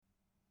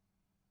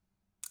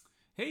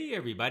Hey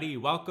everybody,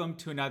 welcome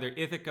to another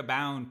Ithaca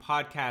Bound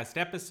podcast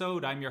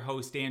episode. I'm your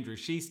host Andrew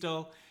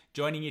Schiestel,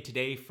 joining you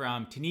today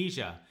from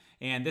Tunisia.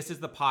 And this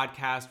is the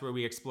podcast where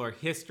we explore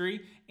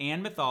history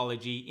and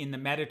mythology in the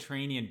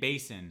Mediterranean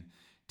basin.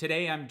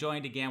 Today I'm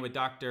joined again with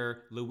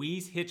Dr.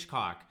 Louise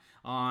Hitchcock.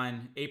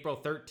 On April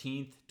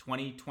 13th,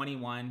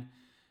 2021,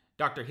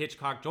 Dr.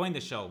 Hitchcock joined the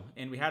show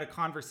and we had a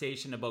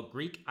conversation about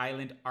Greek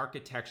island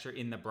architecture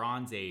in the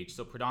Bronze Age.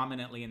 So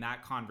predominantly in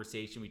that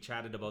conversation we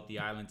chatted about the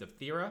islands of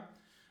Thera,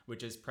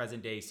 which is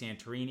present-day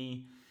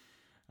Santorini,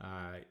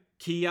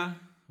 Kea,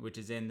 which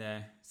is in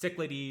the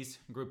Cyclades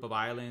group of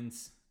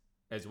islands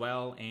as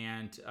well,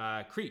 and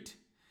Crete.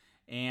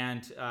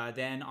 And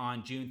then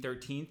on June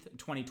 13th,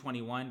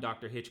 2021,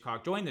 Dr.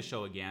 Hitchcock joined the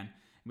show again.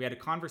 We had a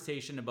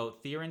conversation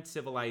about Theran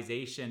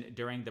civilization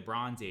during the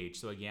Bronze Age,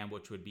 so again,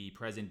 which would be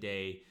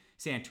present-day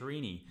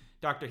Santorini.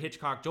 Dr.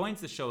 Hitchcock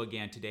joins the show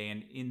again today,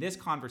 and in this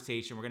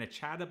conversation, we're going to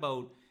chat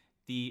about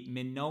the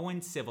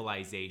Minoan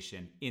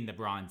civilization in the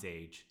Bronze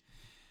Age.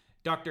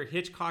 Dr.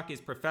 Hitchcock is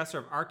professor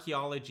of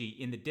archaeology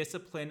in the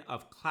discipline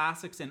of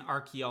classics and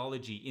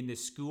archaeology in the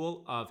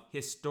School of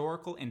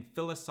Historical and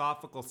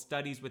Philosophical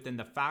Studies within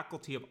the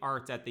Faculty of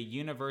Arts at the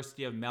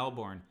University of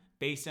Melbourne,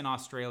 based in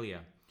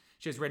Australia.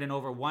 She has written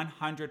over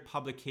 100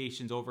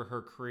 publications over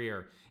her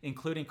career,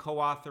 including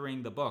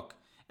co-authoring the book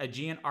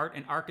Aegean Art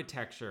and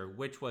Architecture,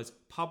 which was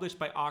published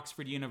by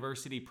Oxford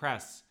University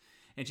Press.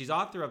 And she's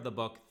author of the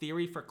book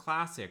Theory for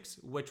Classics,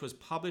 which was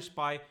published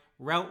by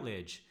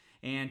Routledge.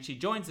 And she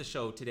joins the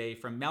show today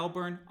from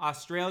Melbourne,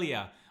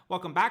 Australia.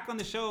 Welcome back on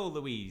the show,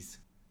 Louise.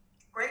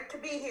 Great to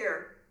be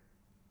here.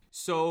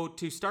 So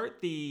to start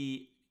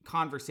the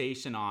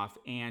conversation off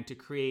and to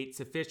create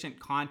sufficient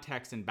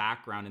context and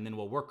background, and then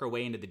we'll work our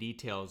way into the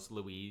details,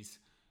 Louise,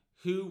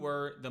 who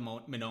were the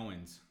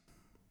Minoans?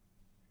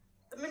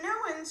 The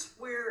Minoans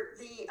were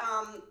the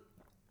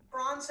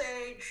Bronze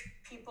Age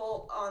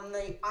people on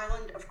the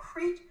island of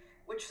Crete,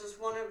 which is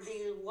one of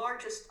the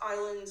largest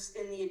islands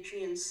in the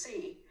Aegean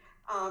Sea.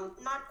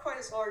 Not quite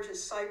as large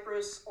as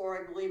Cyprus or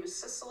I believe as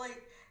Sicily,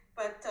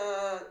 but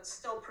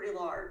still pretty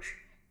large.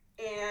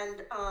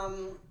 And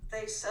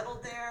they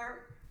settled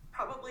there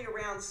probably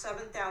around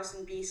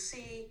 7000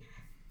 BC,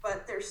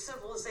 but their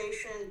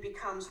civilization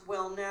becomes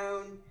well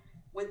known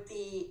with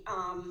the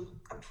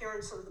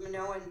appearance of the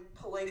Minoan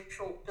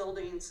palatial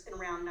buildings in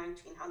around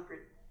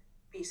 1900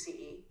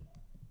 BCE.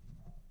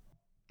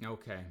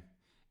 Okay.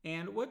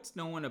 And what's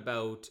known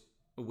about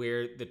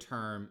where the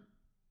term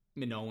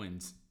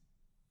Minoans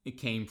it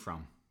came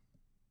from?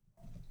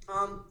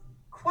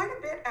 Quite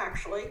a bit,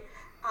 actually.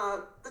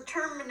 The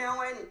term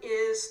Minoan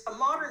is a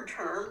modern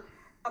term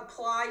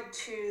applied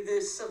to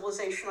this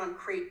civilization on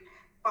Crete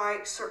by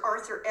Sir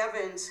Arthur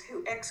Evans,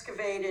 who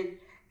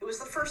was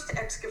the first to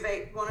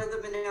excavate one of the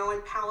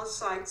Minoan palace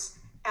sites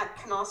at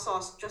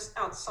Knossos, just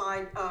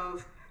outside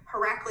of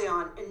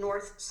Heraklion in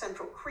north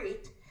central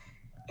Crete.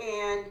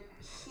 And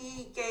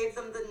he gave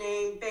them the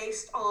name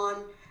based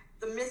on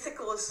the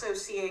mythical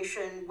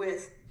association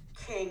with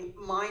King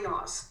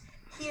Minos.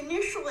 He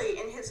initially,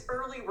 in his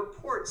early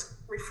reports,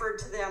 referred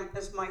to them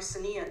as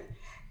Mycenaean.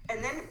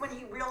 And then when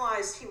he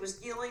realized he was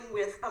dealing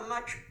with a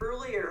much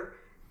earlier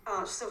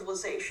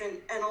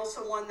civilization, and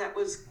also one that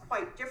was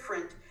quite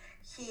different,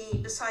 he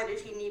decided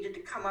he needed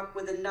to come up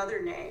with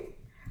another name.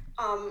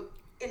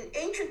 In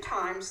ancient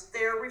times,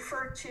 they're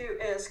referred to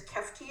as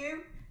Keftiu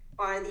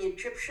by the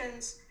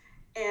Egyptians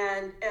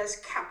and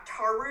as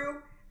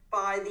Kaptaru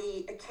by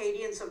the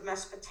Akkadians of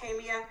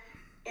Mesopotamia,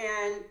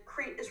 and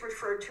Crete is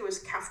referred to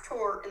as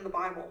Kaftor in the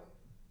Bible.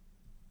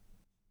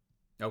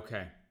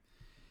 Okay.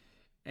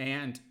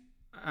 And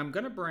I'm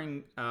going to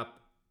bring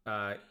up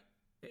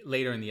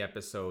later in the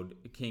episode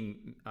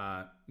King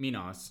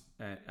Minos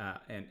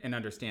and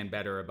understand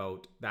better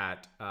about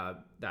that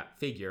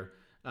figure.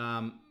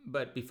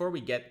 But before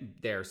we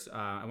get there,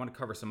 I want to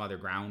cover some other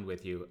ground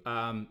with you.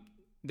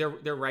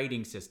 Their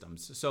writing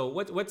systems. So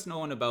what's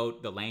known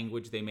about the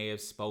language they may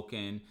have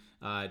spoken?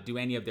 Do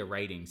any of their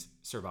writings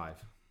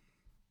survive?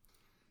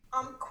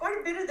 Quite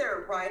a bit of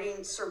their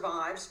writing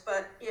survives,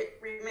 but it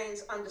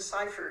remains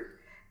undeciphered.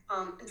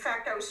 In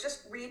fact, I was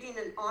just reading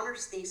an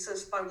honors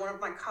thesis by one of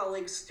my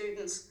colleagues'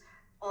 students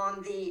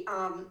on the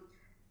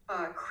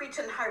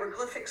Cretan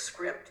hieroglyphic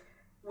script,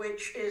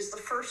 which is the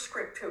first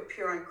script to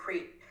appear on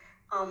Crete.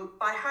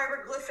 By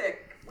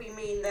hieroglyphic, we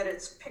mean that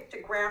it's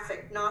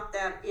pictographic, not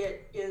that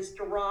it is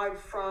derived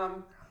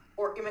from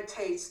or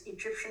imitates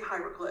Egyptian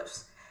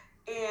hieroglyphs.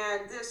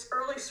 And this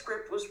early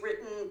script was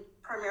written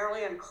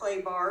primarily on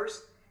clay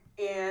bars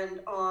and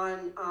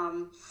on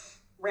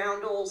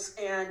roundels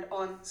and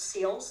on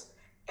seals.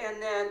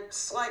 And then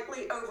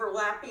slightly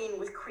overlapping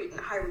with Cretan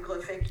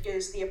hieroglyphic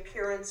is the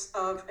appearance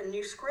of a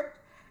new script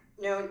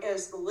known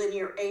as the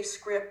Linear A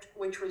script,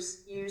 which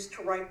was used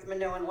to write the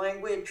Minoan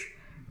language.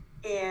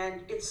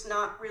 And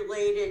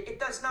it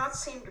does not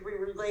seem to be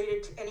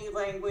related to any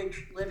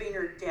language, living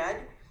or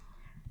dead.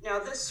 Now,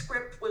 this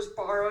script was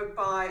borrowed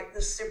by the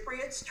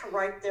Cypriots to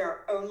write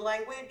their own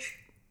language,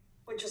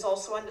 which is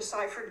also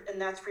undeciphered, and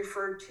that's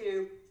referred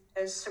to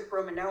as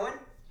Cypro-Minoan.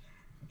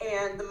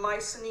 And the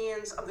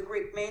Mycenaeans of the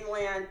Greek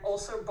mainland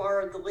also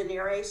borrowed the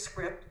Linear A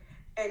script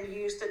and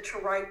used it to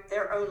write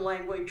their own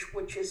language,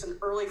 which is an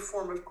early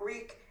form of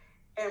Greek.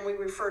 And we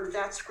refer to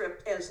that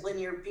script as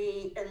Linear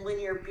B. And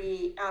Linear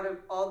B, out of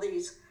all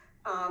these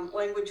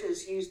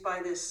languages used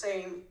by this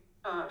same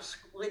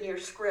linear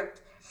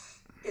script,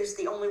 is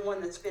the only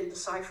one that's been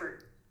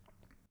deciphered.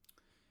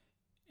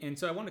 And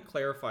so I want to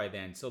clarify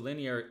then. So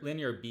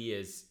Linear B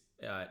is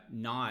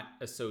not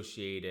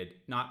associated,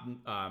 not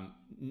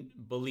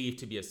believed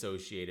to be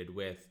associated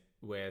with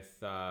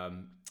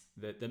the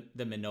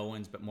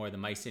Minoans, but more the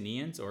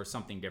Mycenaeans, or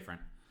something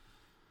different?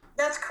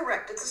 That's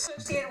correct. It's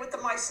associated with the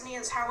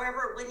Mycenaeans.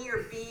 However,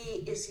 Linear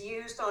B is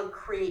used on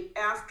Crete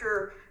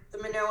after the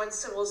Minoan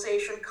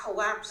civilization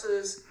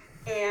collapses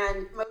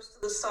and most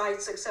of the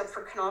sites except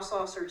for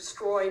Knossos are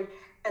destroyed,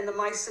 and the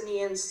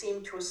Mycenaeans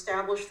seem to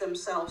establish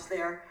themselves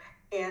there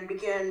and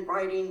begin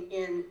writing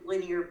in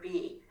Linear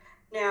B.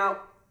 Now,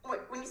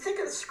 when you think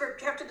of the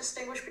script, you have to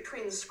distinguish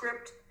between the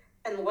script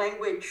and the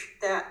language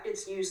that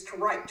it's used to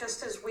write.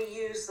 Just as we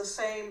use the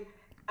same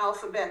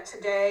alphabet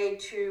today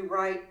to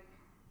write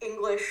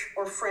English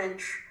or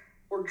French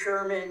or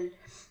German,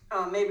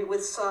 maybe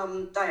with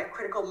some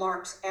diacritical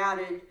marks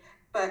added,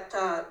 but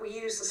we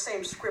use the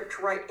same script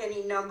to write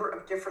any number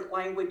of different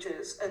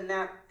languages, and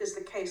that is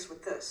the case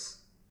with this.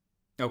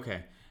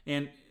 Okay,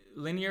 and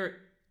Linear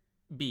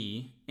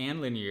B and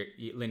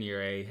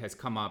Linear A has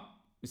come up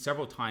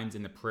several times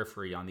in the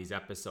periphery on these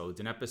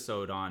episodes. An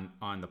episode on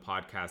the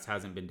podcast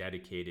hasn't been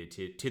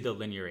dedicated to the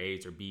Linear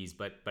A's or B's,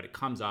 but it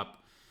comes up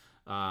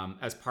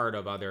as part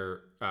of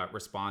other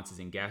responses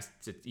and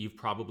guests. You've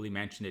probably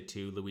mentioned it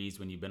too, Louise,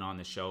 when you've been on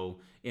the show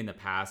in the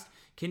past.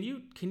 Can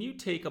you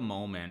take a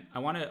moment? I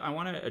want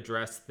to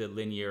address the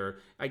linear,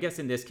 I guess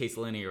in this case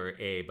Linear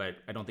A, but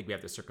I don't think we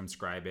have to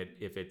circumscribe it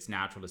if it's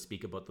natural to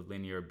speak about the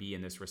Linear B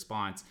in this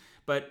response.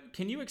 But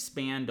can you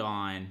expand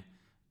on,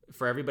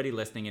 for everybody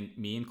listening and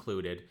me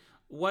included,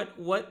 what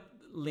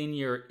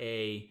Linear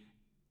A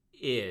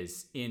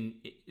is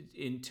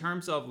in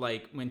terms of,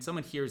 like, when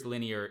someone hears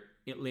Linear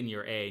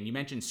A, and you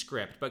mentioned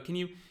script, but can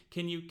you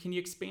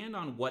expand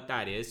on what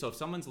that is? So if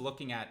someone's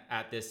looking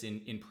at this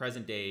in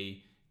present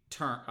day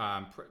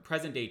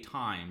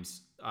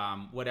times,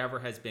 whatever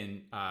has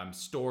been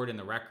stored in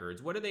the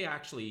records, what are they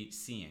actually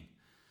seeing?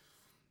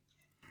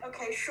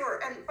 Okay,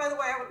 sure. And by the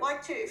way, I would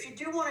like to, if you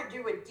do want to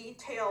do a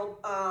detailed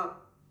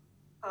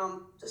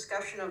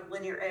discussion of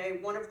Linear A,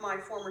 one of my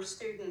former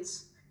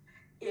students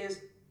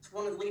is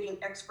one of the leading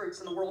experts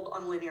in the world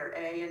on Linear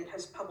A and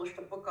has published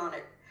a book on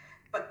it.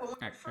 But when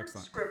we refer to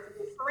script,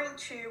 we're referring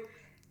to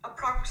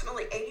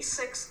approximately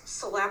 86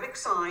 syllabic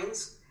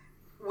signs,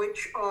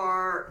 which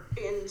are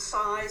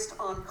incised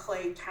on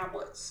clay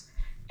tablets.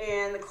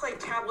 And the clay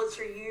tablets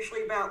are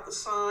usually about the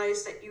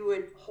size that you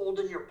would hold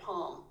in your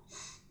palm.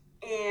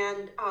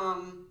 And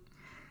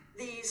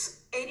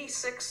these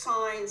 86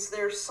 signs,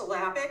 they're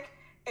syllabic,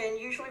 and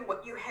usually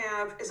what you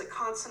have is a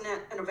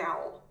consonant and a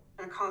vowel,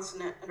 and a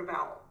consonant and a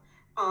vowel.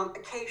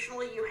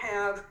 Occasionally you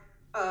have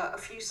a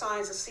few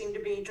signs that seem to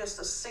be just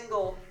a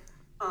single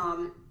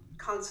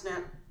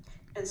consonant,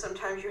 and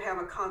sometimes you have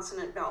a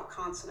consonant, vowel,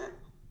 consonant.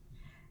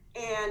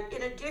 And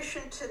in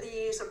addition to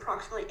these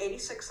approximately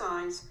 86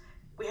 signs,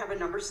 we have a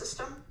number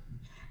system,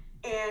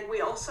 and we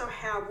also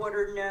have what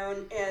are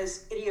known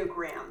as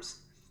ideograms.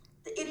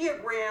 The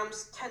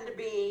ideograms tend to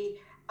be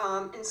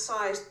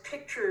incised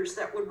pictures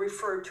that would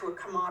refer to a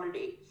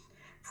commodity.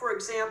 For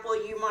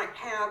example, you might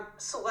have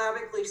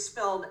syllabically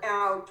spelled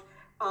out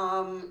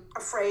a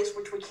phrase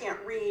which we can't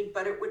read,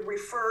 but it would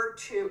refer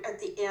to, at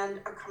the end,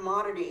 a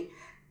commodity.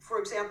 For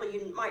example,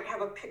 you might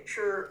have a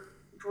picture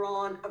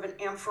drawn of an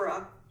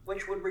amphora,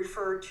 which would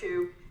refer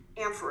to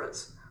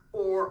amphoras,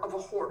 or of a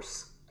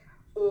horse.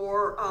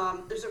 Or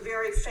there's a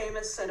very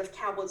famous set of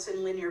tablets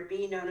in Linear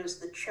B known as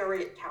the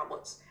chariot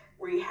tablets,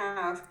 where you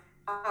have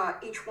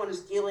each one is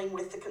dealing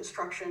with the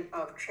construction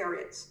of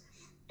chariots.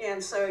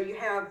 And so you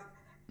have,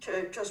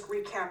 to just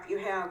recap, you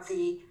have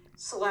the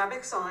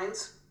syllabic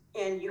signs,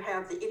 and you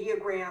have the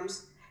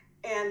ideograms,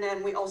 and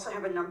then we also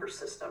have a number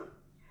system.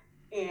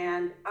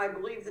 And I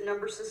believe the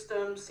number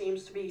system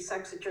seems to be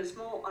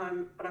sexagesimal,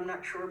 but I'm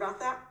not sure about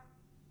that.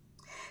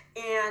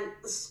 And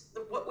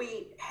what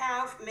we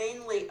have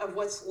mainly of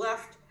what's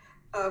left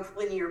of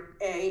Linear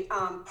A,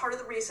 part of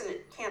the reason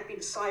it can't be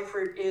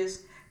deciphered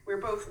is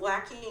we're both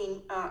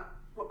lacking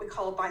what we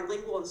call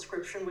bilingual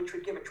inscription, which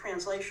would give a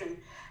translation,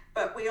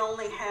 but we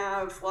only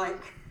have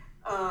like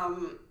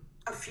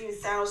a few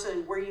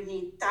thousand, where you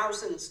need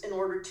thousands in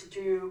order to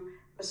do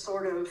a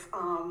sort of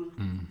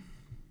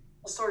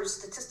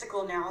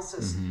statistical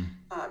analysis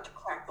to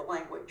crack the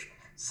language.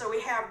 So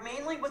we have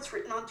mainly what's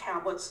written on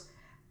tablets,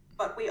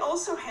 but we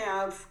also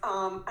have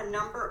a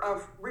number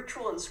of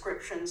ritual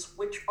inscriptions,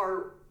 which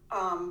are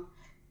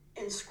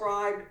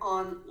inscribed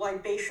on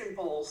libation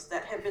bowls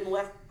that have been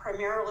left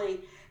primarily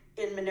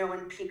in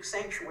Minoan Peak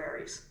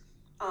sanctuaries,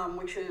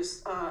 which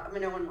is a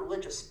Minoan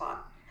religious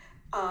spot.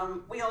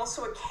 We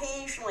also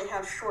occasionally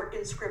have short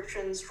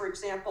inscriptions, for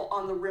example,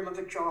 on the rim of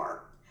a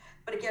jar.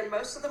 But again,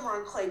 most of them are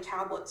on clay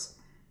tablets.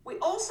 We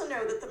also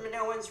know that the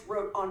Minoans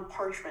wrote on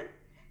parchment.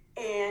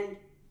 And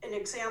an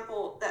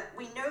example that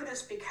we know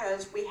this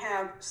because we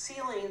have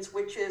sealings,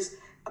 which is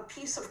a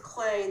piece of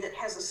clay that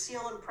has a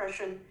seal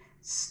impression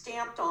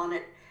stamped on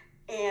it.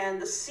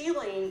 And the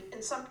sealing,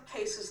 in some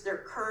cases,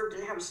 they're curved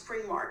and have a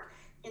string mark,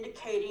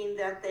 indicating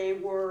that they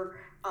were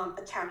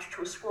attached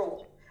to a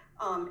scroll.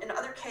 In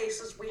other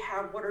cases, we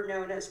have what are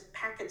known as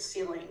packet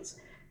sealings,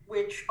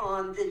 which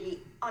on the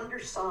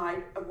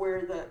underside of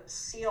where the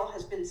seal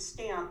has been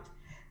stamped,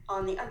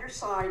 on the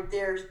underside,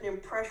 there's an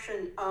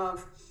impression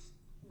of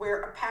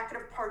where a packet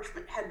of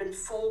parchment had been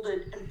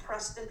folded and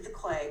pressed into the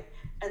clay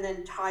and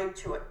then tied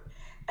to it.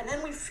 And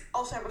then we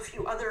also have a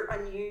few other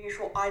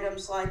unusual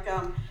items like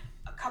a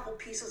couple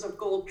pieces of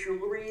gold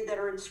jewelry that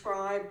are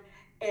inscribed,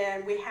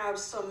 and we have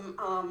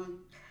some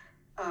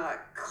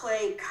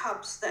clay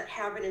cups that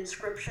have an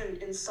inscription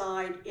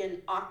inside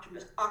in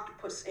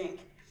octopus ink.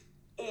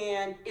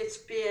 And it's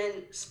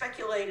been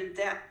speculated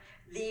that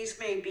these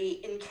may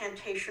be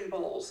incantation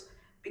bowls,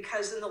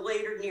 because in the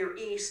later Near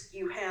East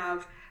you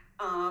have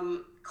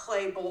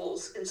clay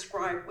bowls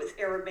inscribed with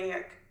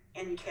Aramaic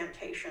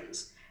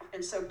incantations.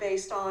 And so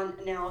based on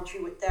analogy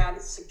with that,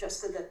 it's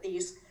suggested that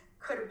these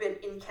could have been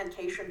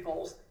incantation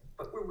bowls,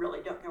 but we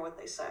really don't know what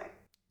they say.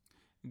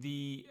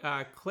 The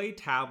clay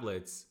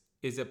tablets,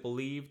 is it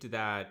believed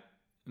that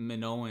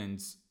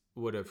Minoans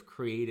would have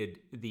created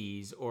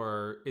these,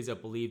 or is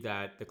it believed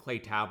that the clay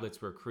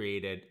tablets were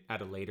created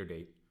at a later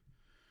date?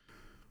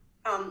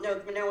 No,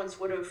 the Minoans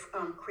would have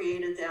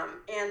created them.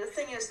 And the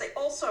thing is, they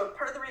also,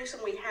 part of the reason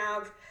we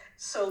have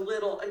so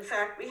little, in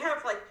fact, we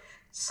have like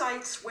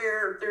sites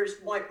where there's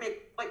like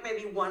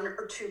maybe one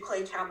or two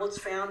clay tablets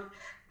found,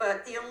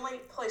 but the only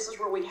places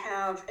where we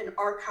have an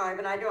archive,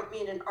 and I don't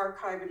mean an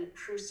archive in a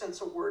true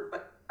sense of word,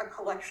 but a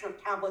collection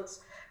of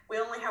tablets, we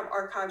only have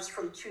archives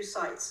from two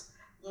sites,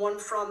 one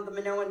from the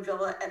Minoan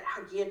villa at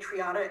Hagia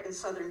Triada in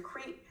southern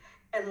Crete,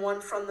 and one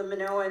from the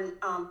Minoan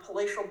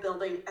palatial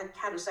building at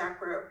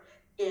Katazakhro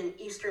in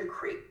eastern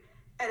Crete.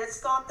 And it's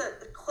thought that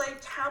the clay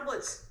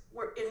tablets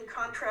were, in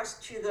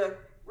contrast to the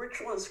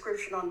ritual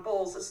inscription on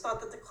bowls, it's thought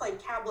that the clay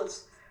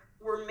tablets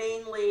were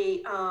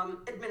mainly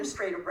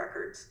administrative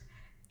records.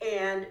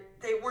 And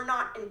they were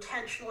not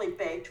intentionally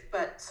baked,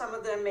 but some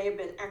of them may have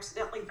been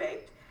accidentally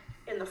baked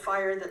in the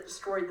fire that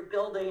destroyed the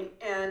building.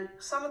 And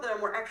some of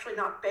them were actually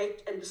not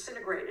baked and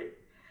disintegrated.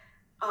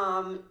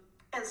 And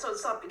so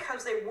it's thought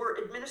because they were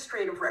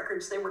administrative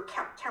records, they were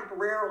kept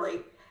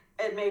temporarily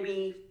and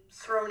maybe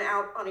thrown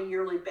out on a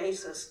yearly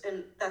basis.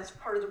 And that's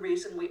part of the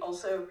reason we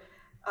also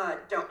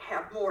don't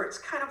have more. It's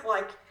kind of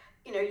like,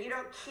 you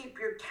don't keep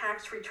your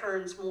tax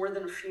returns more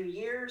than a few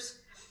years,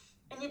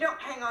 and you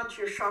don't hang on to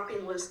your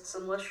shopping lists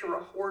unless you're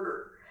a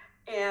hoarder.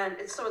 And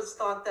it's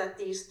thought that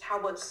these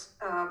tablets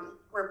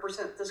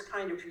represent this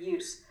kind of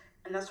use,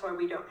 and that's why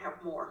we don't have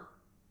more.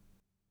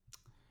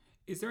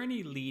 Is there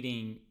any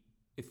leading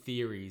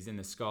theories in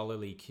the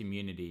scholarly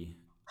community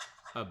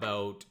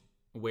about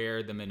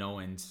where the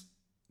Minoans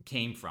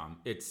came from?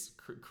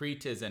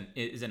 Crete is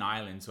an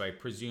island, so I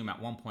presume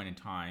at one point in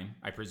time,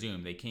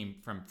 they came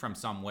from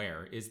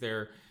somewhere. Is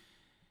there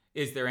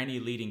any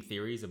leading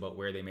theories about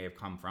where they may have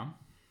come from?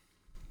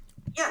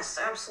 Yes,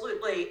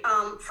 absolutely.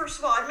 First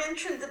of all, I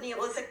mentioned the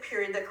Neolithic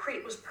period, that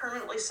Crete was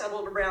permanently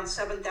settled around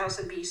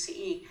 7000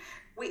 BCE.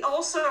 We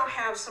also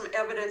have some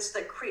evidence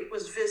that Crete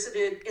was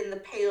visited in the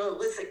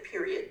Paleolithic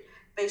period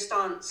based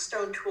on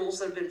stone tools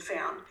that have been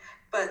found.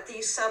 But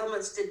these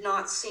settlements did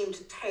not seem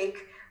to take,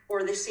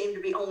 or they seemed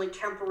to be only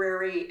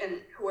temporary,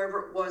 and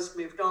whoever it was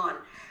moved on.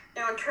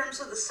 Now, in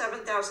terms of the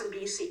 7000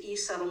 BCE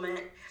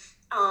settlement,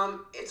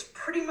 it's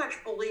pretty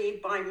much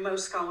believed by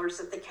most scholars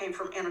that they came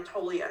from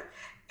Anatolia.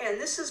 And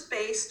this is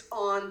based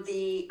on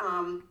the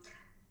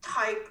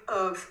type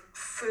of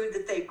food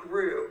that they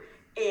grew.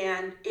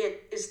 And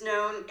it is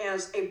known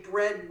as a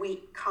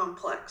bread-wheat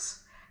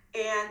complex.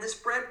 And this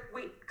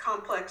bread-wheat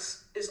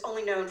complex is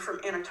only known from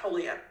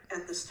Anatolia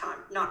at this time,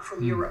 not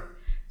from Europe.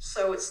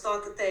 So it's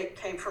thought that they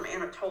came from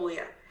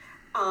Anatolia.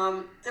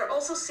 There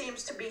also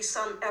seems to be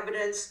some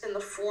evidence in the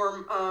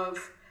form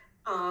of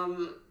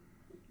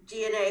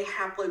DNA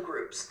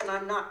haplogroups. And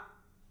I'm not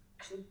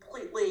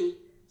completely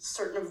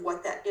certain of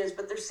what that is,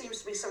 but there seems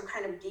to be some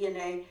kind of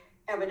DNA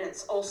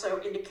evidence also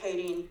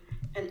indicating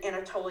an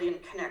Anatolian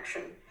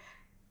connection.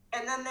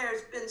 And then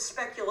there's been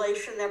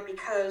speculation that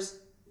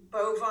because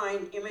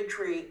bovine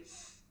imagery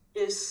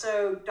is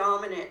so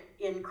dominant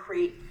in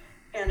Crete,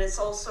 and it's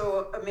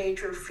also a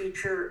major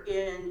feature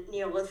in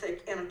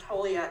Neolithic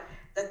Anatolia,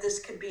 that this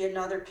could be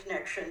another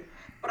connection.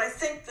 But I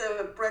think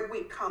the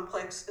bread-wheat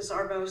complex is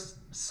our most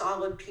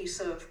solid piece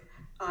of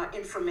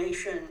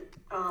information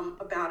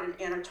about an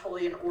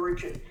Anatolian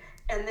origin.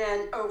 And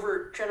then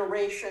over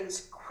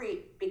generations,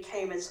 Crete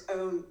became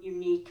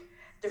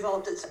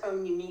developed its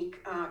own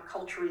unique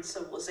culture and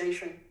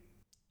civilization.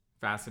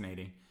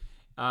 Fascinating.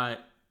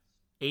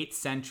 8th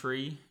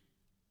century,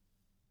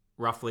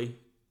 roughly.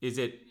 Is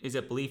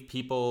it believed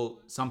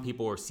some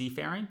people were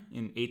seafaring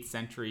in 8th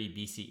century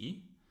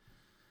BCE?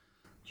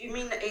 Do you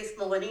mean the 8th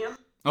millennium?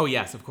 Oh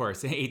yes, of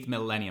course, 8th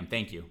millennium.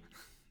 Thank you.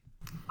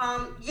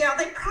 Yeah,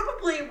 they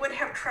probably would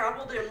have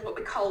traveled in what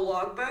we call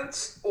log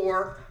boats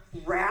or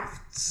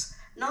rafts.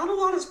 Not a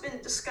lot has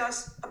been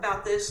discussed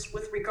about this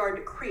with regard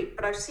to Crete,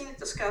 but I've seen it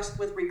discussed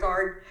with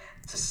regard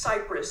to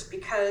Cyprus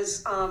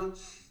because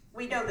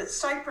we know that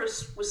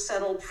Cyprus was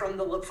settled from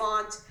the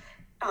Levant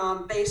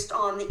based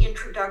on the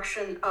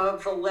introduction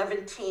of the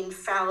Levantine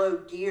fallow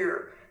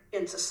deer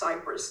into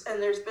Cyprus.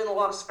 And there's been a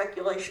lot of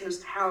speculation as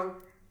to how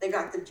they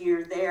got the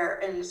deer there.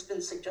 And it's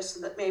been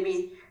suggested that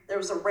maybe there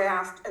was a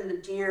raft and the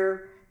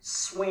deer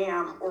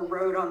swam or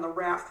rode on the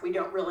raft. We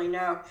don't really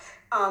know.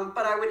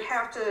 But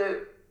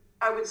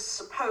I would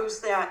suppose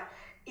that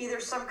either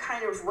some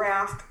kind of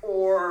raft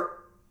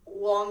or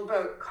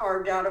longboat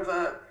carved out of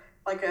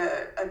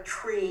a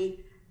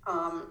tree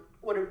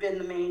would have been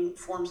the main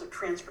forms of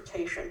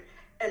transportation.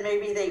 And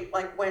maybe they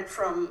like went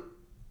from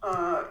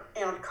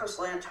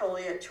coastal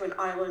Anatolia to an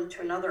island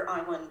to another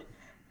island,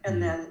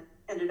 and then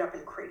ended up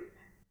in Crete.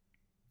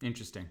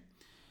 Interesting.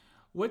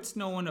 What's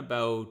known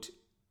about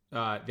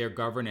their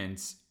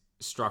governance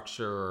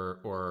structure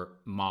or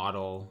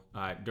model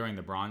during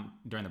the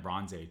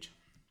Bronze Age?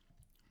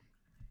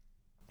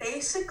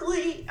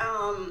 Basically,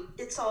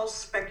 it's all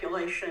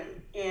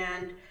speculation,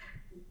 and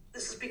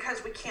this is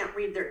because we can't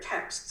read their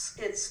texts.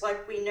 It's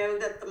like we know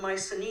that the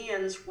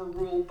Mycenaeans were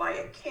ruled by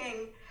a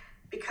king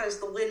because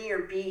the Linear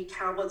B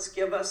tablets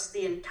give us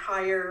the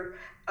entire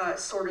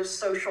sort of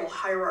social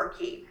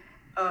hierarchy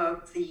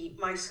of the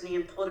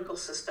Mycenaean political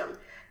system.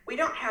 We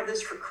don't have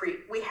this for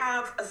Crete. We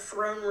have a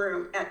throne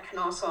room at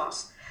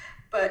Knossos,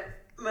 but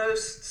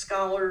most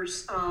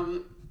scholars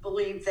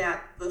believe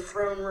that the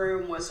throne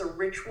room was a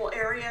ritual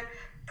area,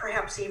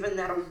 perhaps even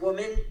that a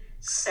woman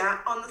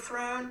sat on the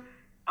throne.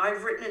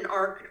 I've written an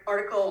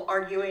article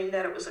arguing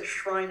that it was a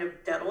shrine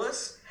of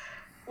Daedalus.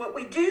 What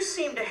we do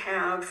seem to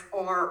have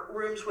are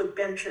rooms with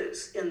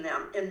benches in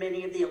them in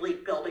many of the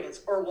elite buildings,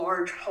 or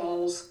large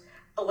halls,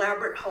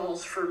 elaborate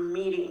halls for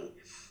meeting.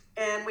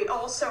 And we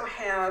also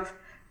have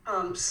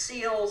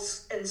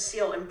seals and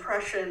seal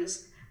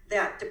impressions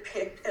that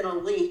depict an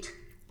elite,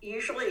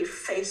 usually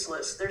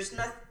faceless. There's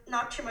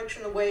not too much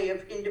in the way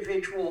of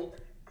individual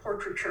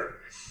portraiture.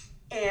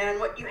 And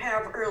what you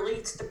have are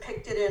elites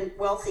depicted in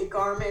wealthy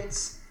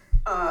garments,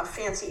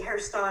 fancy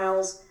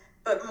hairstyles,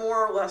 but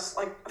more or less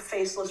like a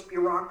faceless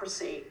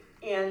bureaucracy.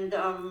 And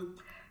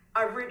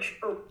I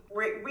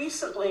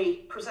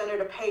recently presented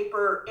a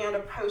paper and a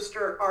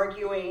poster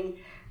arguing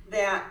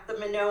that the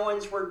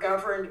Minoans were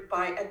governed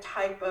by a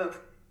type of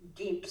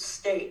deep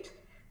state.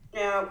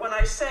 Now, when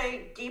I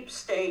say deep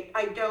state,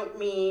 I don't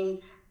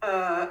mean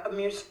a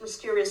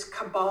mysterious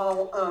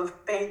cabal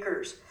of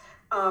bankers.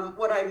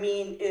 What I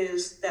mean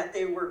is that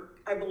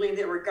I believe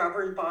they were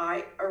governed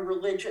by a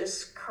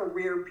religious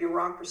career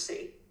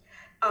bureaucracy.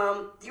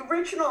 The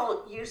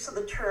original use of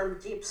the term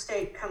deep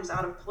state comes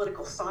out of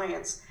political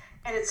science,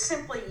 and it's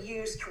simply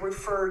used to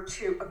refer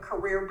to a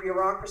career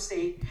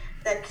bureaucracy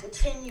that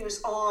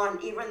continues on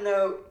even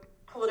though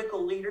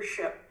political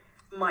leadership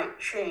might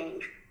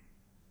change.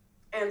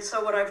 And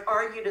so what I've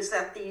argued is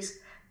that these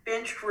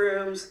benched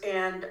rooms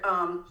and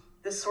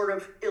this sort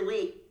of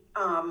elite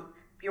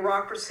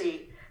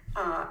bureaucracy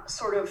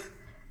sort of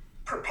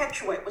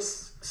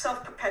was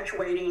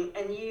self-perpetuating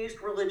and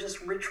used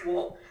religious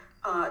ritual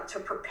to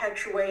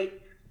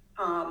perpetuate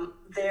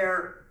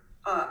their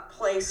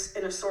place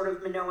in a sort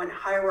of Minoan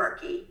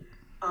hierarchy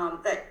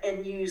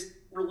and used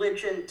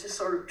religion to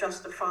sort of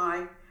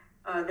justify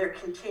their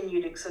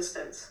continued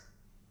existence.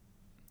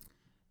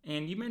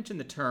 And you mentioned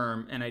the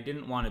term, and I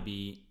didn't want to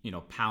be,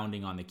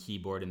 pounding on the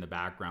keyboard in the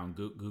background,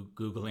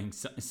 Googling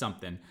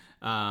something,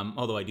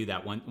 although I do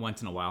that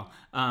once in a while.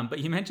 But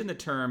you mentioned the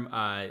term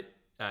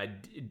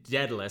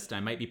Daedalus. I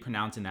might be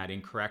pronouncing that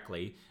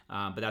incorrectly,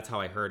 but that's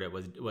how I heard it,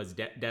 was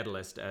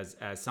Daedalus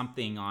as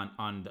something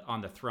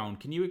on the throne.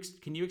 Can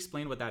you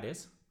explain what that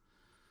is?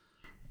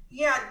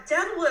 Yeah,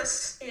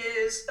 Daedalus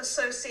is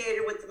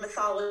associated with the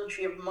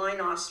mythology of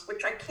Minos,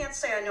 which I can't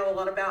say I know a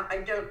lot about. I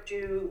don't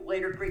do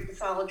later Greek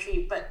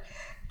mythology, but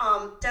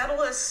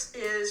Daedalus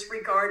is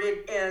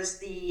regarded as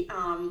the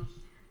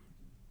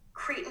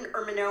Cretan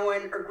or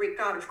Minoan or Greek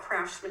god of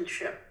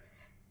craftsmanship.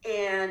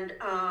 And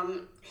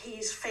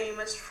he's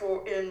famous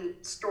in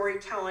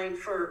storytelling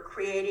for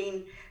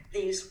creating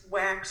these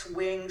wax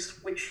wings,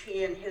 which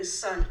he and his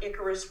son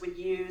Icarus would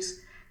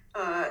use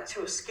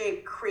to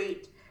escape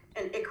Crete.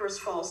 And Icarus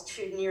flies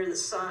too near the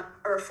sun,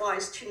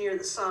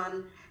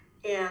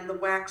 and the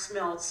wax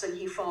melts, and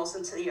he falls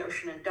into the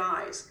ocean and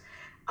dies.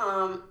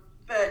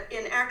 But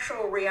in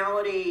actual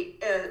reality,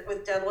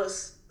 with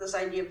Daedalus, this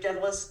idea of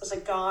Daedalus as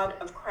a god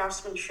of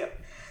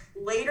craftsmanship,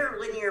 later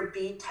Linear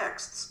B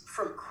texts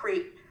from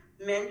Crete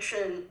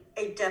mention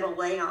a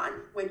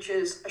Daedaleon, which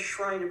is a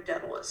shrine of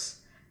Daedalus.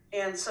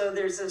 And so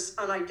there's this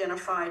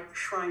unidentified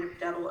shrine of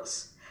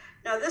Daedalus.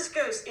 Now this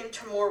goes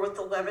into more with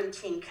the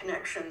Levantine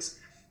connections.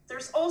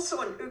 There's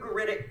also an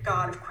Ugaritic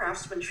god of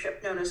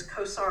craftsmanship known as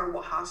Kosar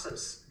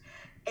Wahhasis.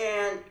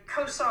 And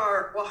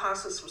Kosar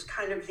Wahhasis was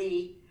kind of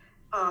the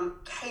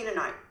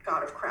Canaanite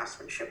god of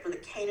craftsmanship, or the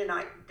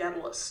Canaanite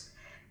Daedalus.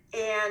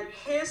 And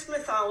his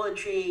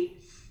mythology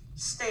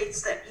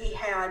states that he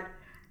had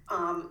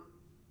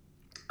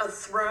a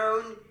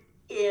throne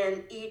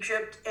in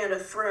Egypt and a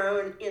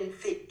throne in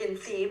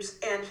Thebes,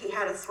 and he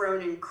had a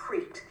throne in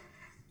Crete.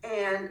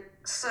 And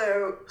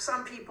so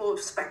some people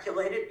have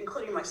speculated,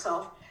 including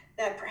myself,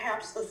 that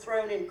perhaps the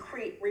throne in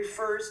Crete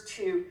refers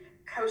to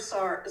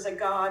Kosar as a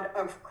god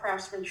of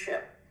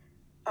craftsmanship.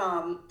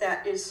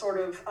 That is sort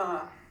of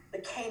the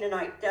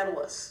Canaanite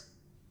Daedalus.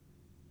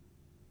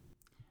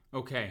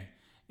 Okay.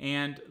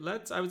 And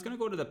I was going to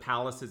go to the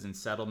palaces and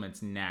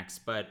settlements next,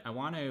 but I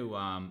want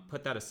to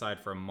put that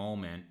aside for a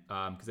moment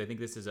because I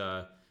think this is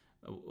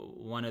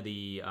one of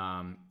the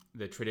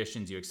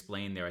traditions you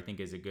explained there, I think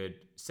is a good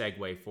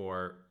segue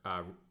for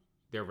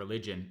their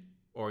religion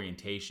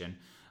orientation.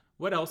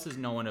 What else is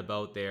known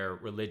about their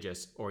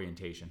religious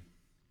orientation?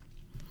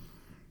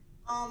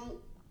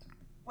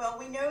 Well,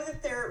 we know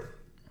that there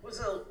was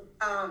a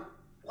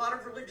lot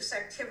of religious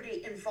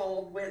activity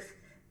involved with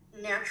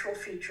natural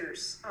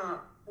features.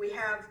 We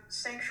have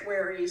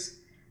sanctuaries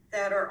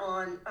that are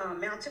on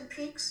mountain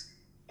peaks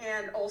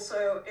and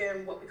also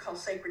in what we call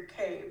sacred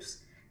caves.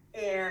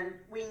 And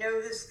we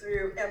know this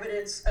through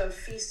evidence of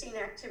feasting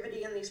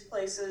activity in these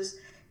places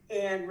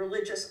and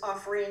religious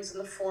offerings in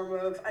the form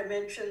of, I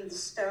mentioned the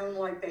stone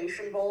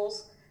libation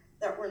bowls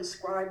that were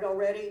inscribed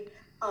already.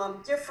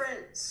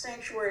 Different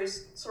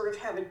sanctuaries sort of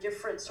have a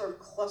different sort of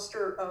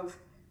cluster of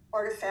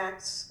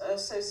artifacts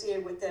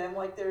associated with them.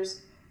 Like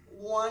there's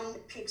one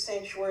peak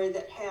sanctuary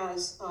that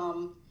has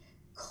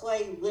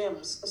clay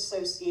limbs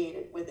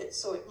associated with it.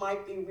 So it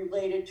might be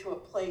related to a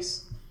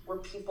place where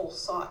people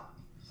sought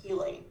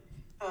healing,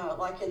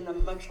 like in the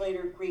much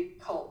later Greek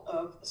cult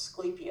of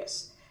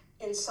Asclepius.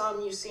 In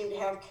some, you seem to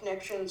have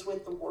connections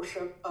with the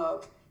worship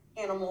of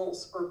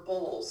animals or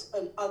bulls.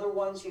 And other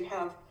ones, you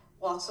have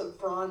lots of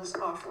bronze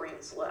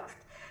offerings left.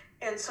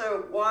 And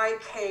so why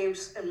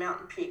caves and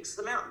mountain peaks?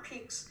 The mountain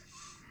peaks,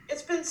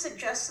 it's been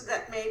suggested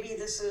that maybe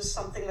this is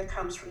something that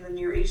comes from the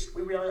Near East.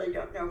 We really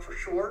don't know for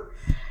sure.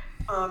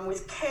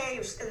 With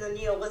caves in the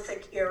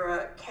Neolithic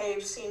era,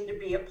 caves seem to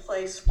be a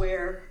place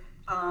where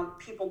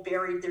people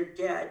buried their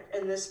dead.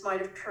 And this might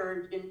have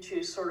turned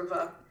into sort of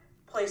a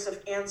place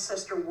of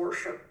ancestor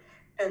worship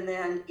and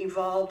then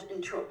evolved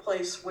into a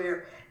place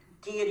where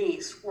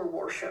deities were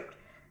worshipped.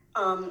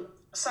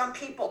 Some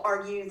people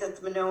argue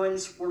that the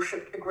Minoans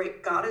worshipped a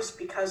great goddess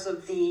because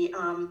of the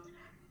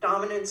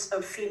dominance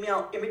of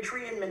female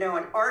imagery in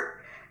Minoan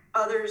art.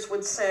 Others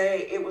would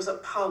say it was a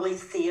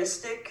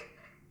polytheistic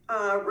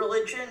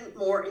religion,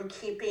 more in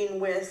keeping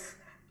with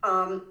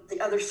the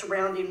other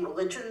surrounding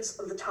religions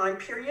of the time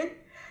period.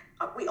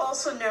 We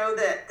also know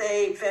that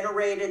they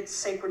venerated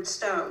sacred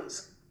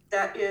stones.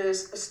 That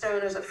is, a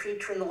stone as a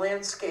feature in the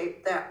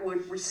landscape that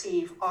would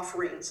receive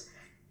offerings.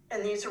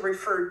 And these are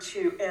referred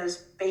to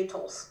as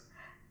beitels.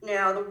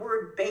 Now, the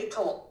word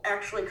beitel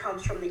actually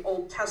comes from the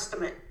Old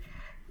Testament,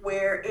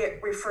 where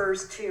it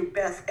refers to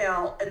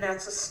Bethel, and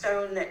that's a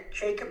stone that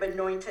Jacob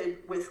anointed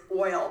with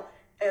oil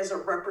as a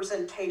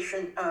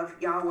representation of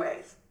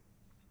Yahweh.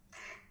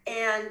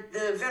 And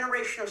the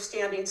veneration of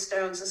standing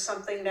stones is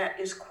something that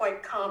is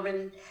quite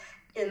common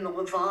in the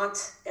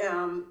Levant,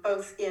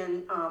 both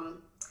in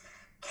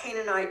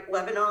Canaanite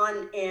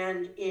Lebanon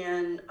and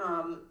in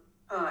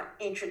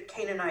ancient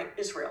Canaanite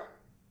Israel.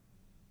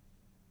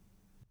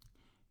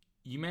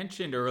 You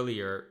mentioned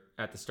earlier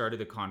at the start of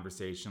the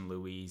conversation,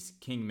 Louise,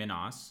 King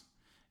Minos.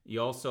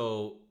 You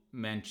also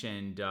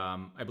mentioned,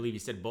 I believe you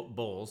said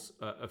bulls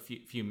a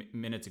few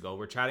minutes ago.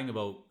 We're chatting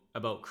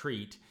about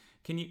Crete.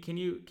 Can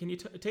you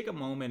take a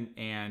moment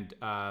and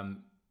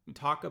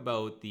talk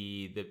about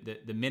the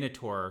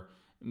Minotaur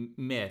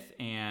myth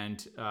and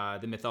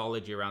the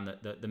mythology around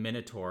the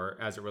Minotaur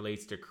as it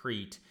relates to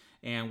Crete,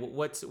 and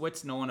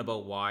what's known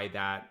about why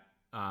that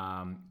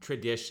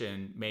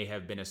tradition may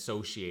have been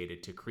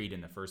associated to Crete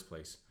in the first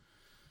place?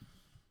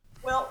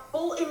 Well,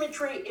 bull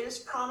imagery is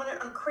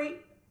prominent on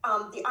Crete.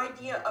 The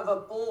idea of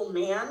a bull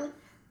man,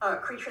 a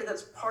creature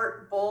that's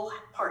part bull,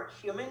 part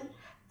human,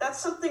 that's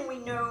something we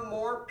know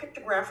more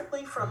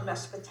pictographically from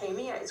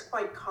Mesopotamia. It's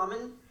quite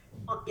common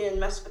in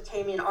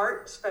Mesopotamian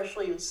art,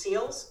 especially in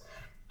seals.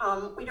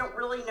 We don't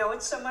really know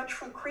it so much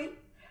from Crete.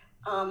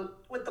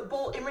 With the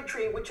bull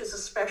imagery, which is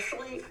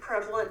especially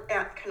prevalent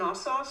at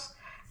Knossos,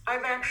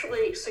 I've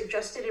actually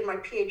suggested in my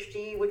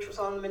PhD, which was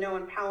on the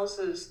Minoan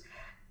palaces,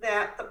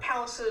 that the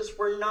palaces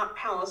were not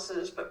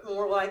palaces, but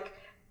more like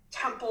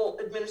temple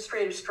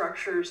administrative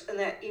structures, and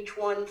that each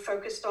one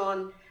focused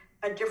on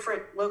a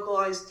different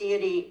localized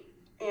deity.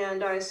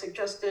 And I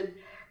suggested,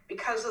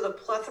 because of the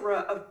plethora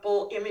of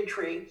bull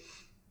imagery,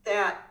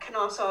 that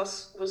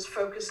Knossos was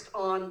focused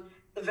on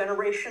the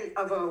veneration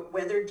of a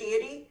weather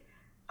deity,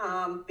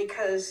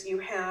 because you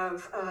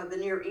have the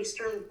Near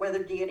Eastern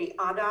weather deity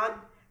Adad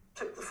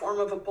took the form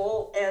of a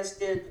bull, as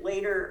did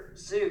later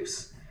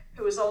Zeus,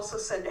 who is also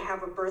said to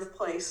have a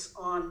birthplace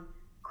on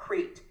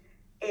Crete.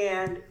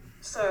 And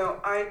so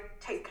I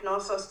take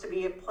Knossos to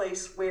be a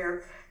place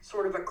where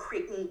sort of a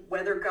Cretan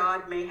weather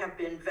god may have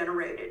been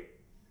venerated.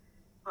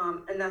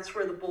 And that's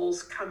where the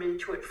bulls come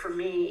into it for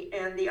me.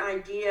 And the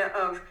idea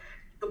of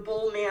the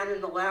bull man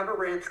in the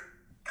labyrinth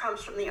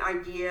comes from the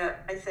idea,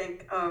 I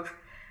think, of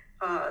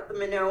the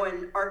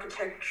Minoan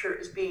architecture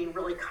as being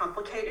really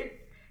complicated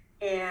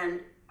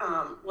and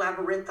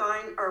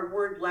labyrinthine. Our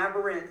word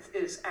labyrinth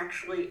is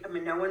actually a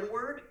Minoan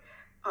word,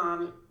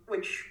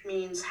 which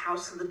means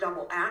house of the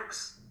double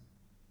axe.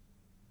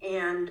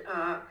 And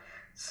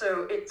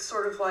so it's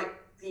sort of like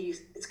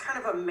it's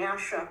kind of a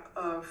mashup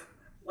of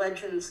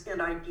legends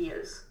and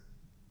ideas.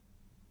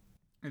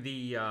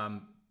 The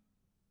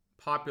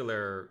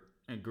popular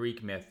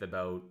Greek myth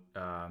about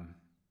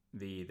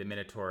the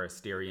Minotaur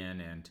Asterion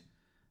and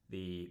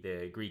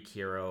the Greek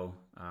hero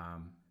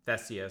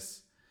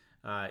Theseus,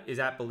 is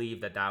that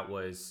believed that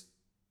was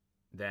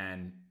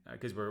then,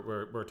 because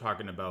we're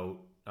talking about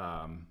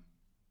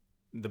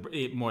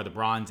the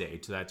Bronze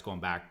Age, so that's going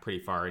back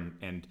pretty far,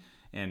 and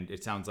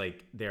it sounds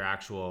like their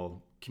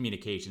actual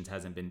communications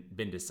hasn't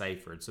been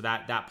deciphered. So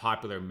that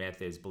popular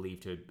myth is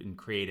believed to have been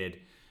created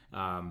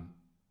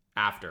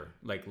after,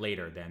 like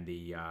later than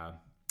the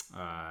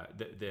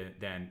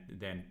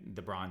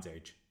Bronze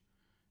Age.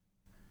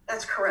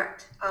 That's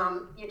correct.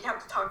 You'd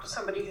have to talk to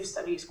somebody who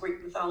studies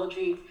Greek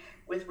mythology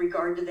with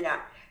regard to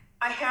that.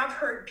 I have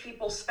heard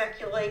people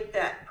speculate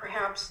that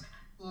perhaps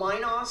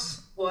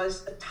Minos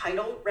was a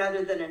title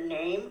rather than a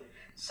name,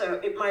 so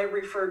it might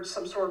refer to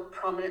some sort of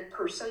prominent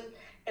person,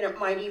 and it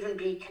might even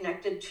be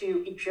connected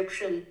to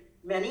Egyptian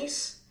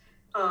Menes.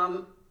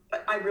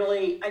 But I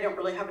don't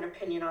really have an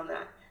opinion on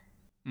that.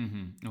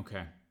 Mm-hmm.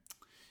 Okay.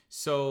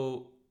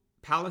 So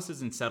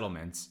palaces and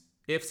settlements.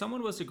 If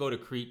someone was to go to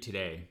Crete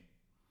today,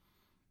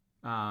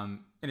 and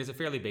it's a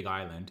fairly big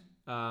island,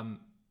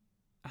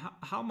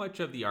 how much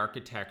of the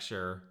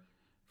architecture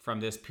from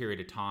this period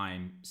of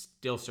time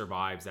still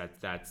survives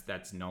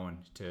that's known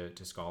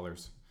to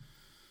scholars?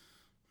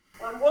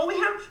 Well, we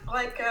have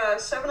like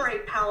 7 or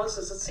 8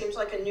 palaces. It seems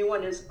like a new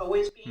one is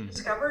always being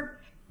discovered.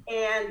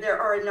 And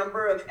there are a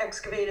number of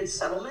excavated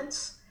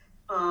settlements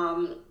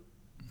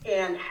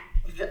and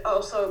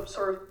also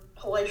sort of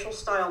palatial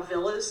style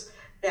villas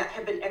that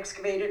have been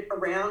excavated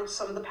around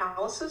some of the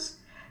palaces.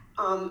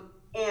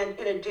 And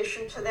in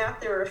addition to that,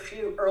 there are a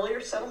few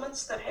earlier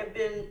settlements that have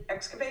been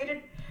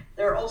excavated.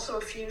 There are also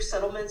a few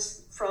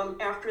settlements from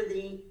after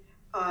the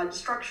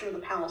destruction of the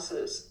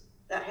palaces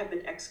that have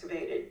been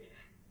excavated.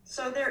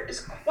 So there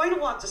is quite a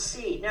lot to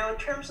see. Now, in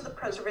terms of the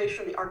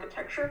preservation of the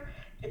architecture,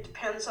 it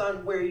depends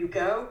on where you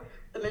go.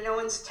 The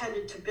Minoans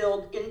tended to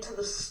build into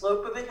the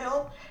slope of a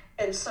hill,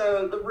 and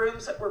so the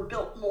rooms that were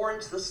built more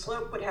into the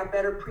slope would have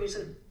better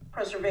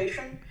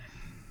preservation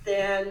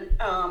than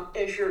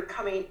as you're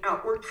coming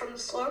outward from the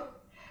slope.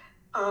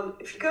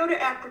 If you go to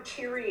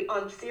Akrotiri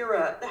on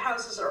Thera, the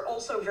houses are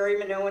also very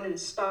Minoan in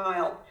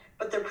style,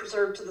 but they're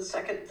preserved to the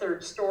 2nd and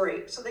 3rd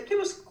story. So they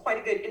give us quite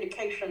a good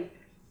indication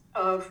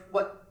of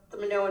what the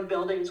Minoan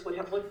buildings would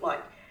have looked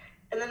like.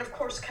 And then, of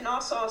course,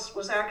 Knossos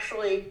was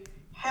actually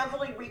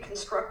heavily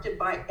reconstructed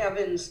by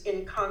Evans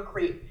in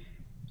concrete,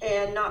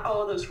 and not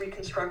all of those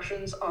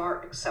reconstructions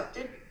are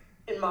accepted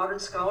in modern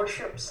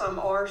scholarship. Some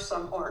are,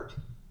 some aren't.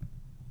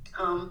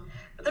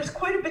 But there's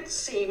quite a bit to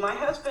see. My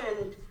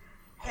husband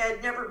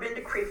had never been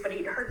to Crete, but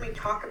he'd heard me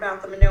talk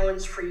about the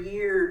Minoans for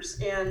years.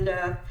 And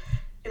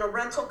in a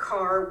rental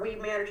car, we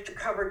managed to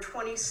cover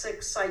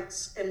 26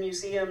 sites and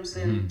museums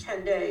in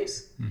 10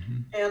 days.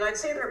 Mm-hmm. And I'd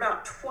say there are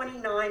about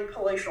 29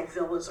 palatial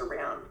villas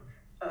around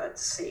to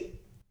see.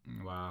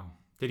 Wow.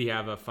 Did he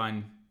have a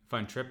fun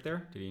trip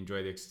there? Did he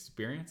enjoy the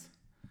experience?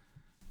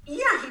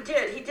 Yeah, he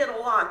did. He did a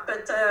lot,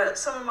 but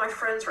some of my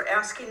friends were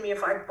asking me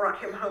if I brought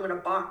him home in a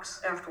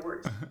box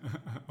afterwards.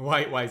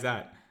 Why is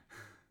that?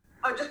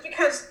 Just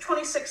because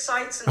 26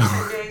 sites in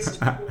 10 days is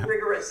pretty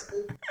rigorous.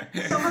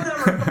 And some of them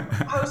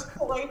are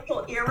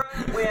post-palatial era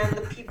when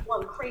the people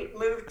on Crete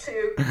moved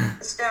to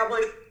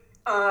establish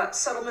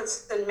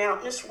settlements in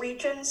mountainous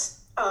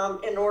regions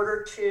in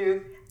order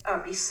to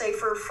be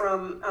safer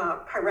from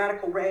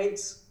piratical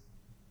raids.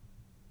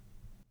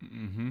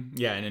 Mm-hmm.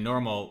 Yeah, in a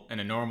normal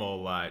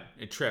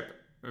trip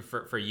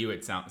for you,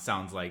 it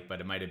sounds like,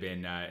 but it might have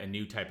been a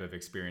new type of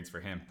experience for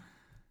him.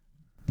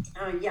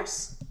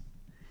 Yes.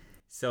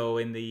 So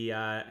in the,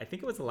 I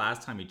think it was the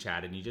last time we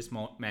chatted, and you just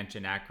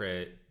mentioned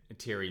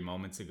Akrotiri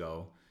moments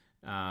ago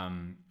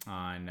on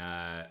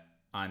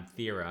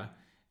Thera.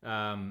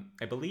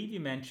 I believe you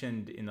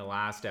mentioned in the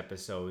last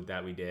episode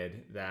that we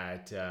did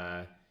that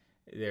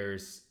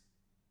there's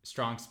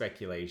strong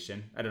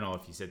speculation. I don't know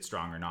if you said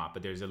strong or not,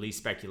 but there's at least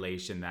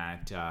speculation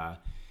that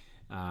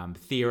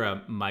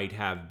Thera might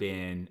have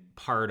been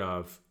part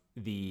of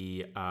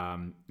the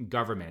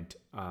government,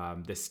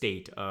 the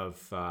state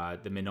of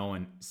the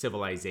Minoan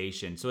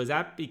civilization. So is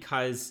that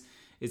because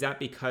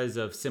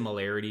of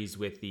similarities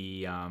with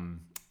the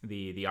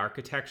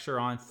architecture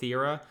on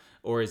Thera,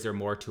 or is there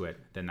more to it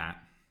than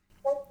that?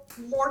 Well,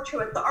 more to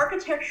it. The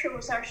architecture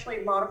was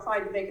actually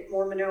modified to make it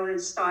more Minoan in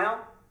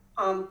style.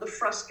 The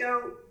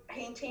fresco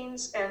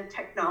paintings and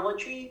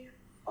technology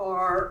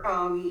are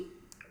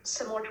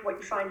similar to what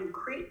you find in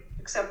Crete,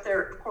 except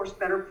they're, of course,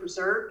 better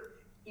preserved.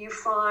 You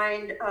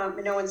find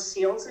Minoan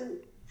seals in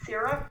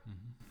Thera,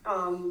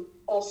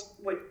 also,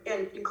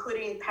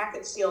 including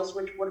packet seals,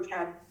 which would have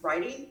had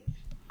writing.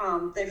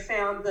 They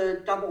found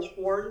the double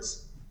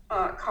horns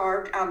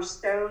carved out of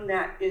stone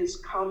that is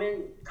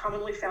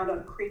commonly found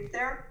on Crete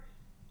there.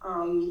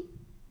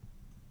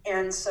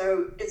 And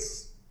so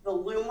it's the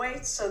loom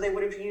weights, so they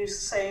would have used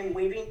the same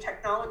weaving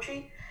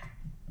technology.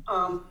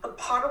 The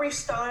pottery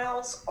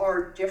styles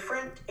are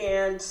different,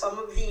 and some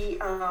of the,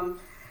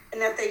 in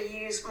that they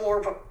use more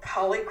of a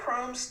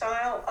polychrome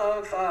style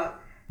of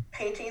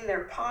painting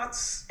their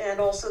pots, and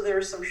also there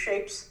are some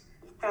shapes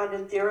found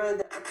in Thera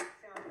that were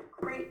found in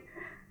Crete.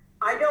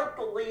 I don't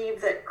believe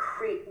that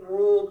Crete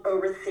ruled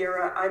over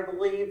Thera. I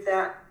believe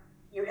that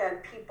you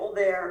had people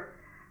there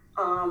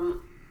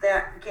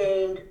that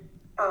gained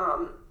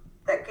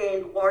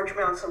large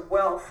amounts of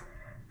wealth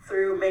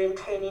through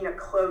maintaining a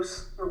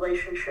close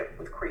relationship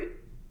with Crete.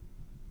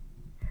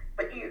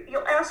 But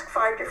you'll ask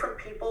 5 different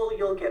people,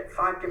 you'll get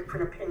 5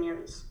 different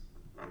opinions.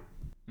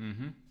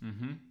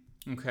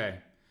 Okay.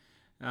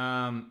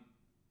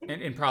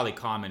 And probably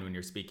common when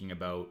you're speaking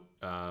about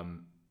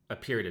a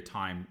period of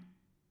time,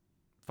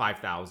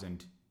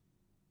 5,000,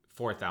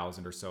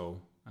 4,000 or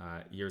so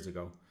years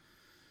ago.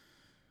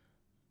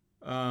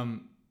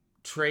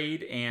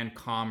 Trade and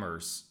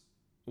commerce.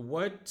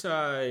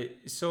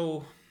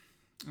 So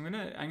I'm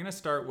gonna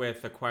start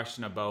with a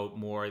question about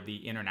more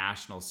the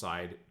international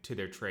side to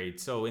their trade.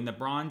 So in the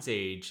Bronze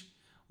Age,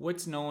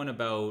 what's known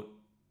about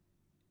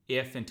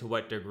if and to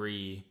what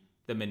degree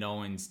the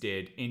Minoans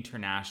did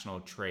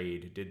international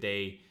trade? Did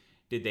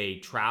they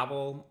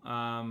travel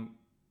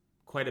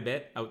quite a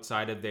bit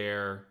outside of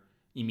their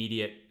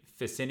immediate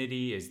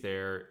vicinity? Is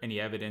there any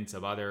evidence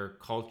of other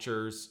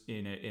cultures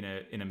in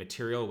a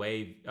material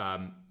way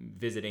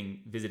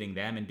visiting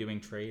them and doing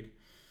trade?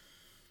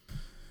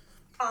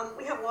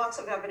 We have lots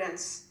of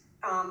evidence.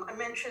 I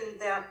mentioned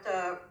that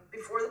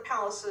before the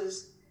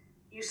palaces,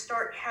 you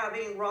start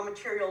having raw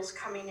materials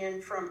coming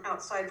in from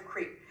outside of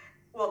Crete.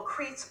 Well,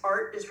 Crete's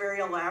art is very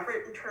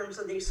elaborate in terms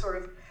of these sort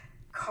of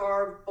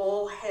carved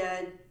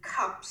bullhead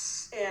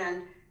cups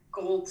and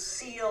gold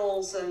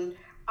seals and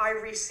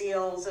ivory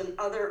seals and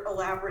other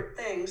elaborate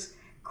things.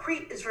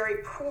 Crete is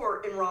very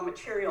poor in raw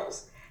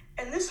materials.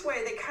 And this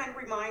way, they kind of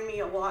remind me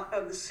a lot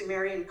of the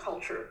Sumerian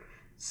culture.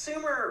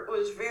 Sumer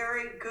was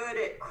very good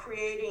at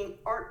creating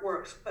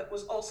artworks, but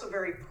was also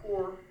very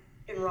poor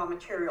in raw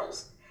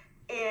materials.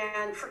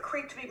 And for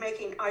Crete to be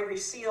making ivory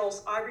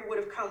seals, ivory would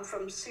have come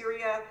from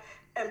Syria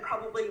and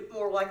probably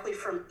more likely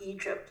from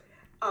Egypt.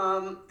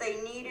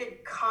 They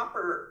needed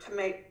copper to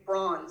make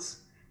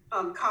bronze,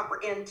 copper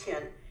and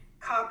tin.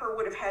 Copper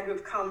would have had to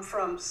have come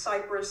from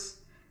Cyprus,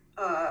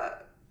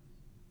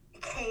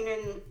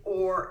 Canaan,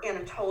 or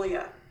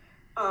Anatolia.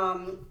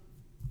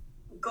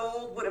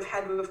 Gold would have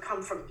had to have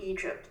come from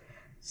Egypt.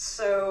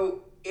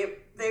 So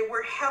they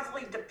were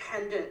heavily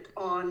dependent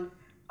on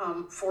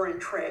foreign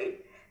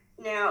trade.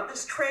 Now,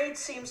 this trade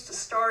seems to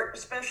start,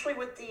 especially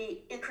with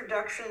the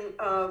introduction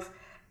of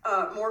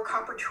more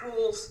copper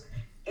tools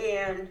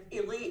and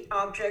elite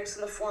objects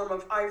in the form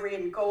of ivory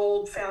and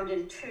gold found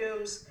in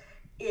tombs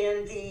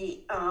in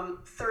the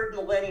 3rd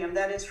millennium.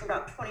 That is from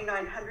about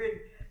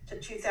 2900 to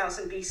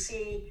 2000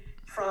 BC.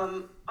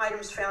 From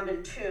items found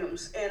in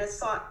tombs. And it's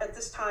thought at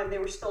this time they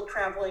were still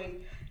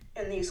traveling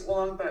in these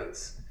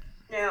longboats.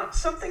 Now,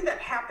 something that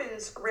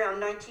happens around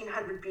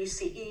 1900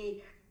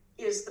 BCE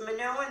is the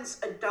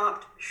Minoans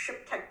adopt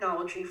ship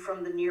technology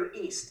from the Near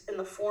East in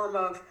the form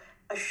of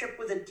a ship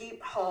with a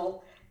deep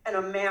hull and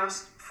a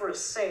mast for a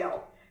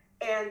sail.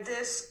 And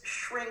this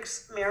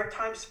shrinks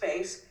maritime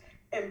space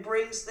and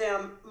brings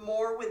them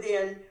more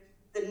within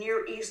the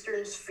Near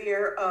Eastern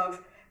sphere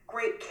of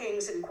great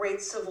kings and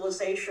great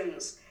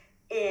civilizations.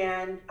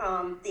 And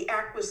the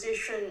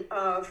acquisition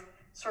of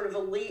sort of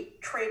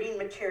elite trading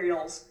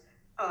materials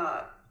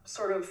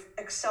sort of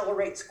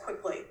accelerates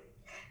quickly.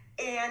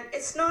 And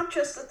it's not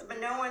just that the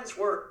Minoans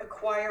were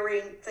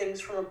acquiring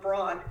things from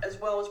abroad, as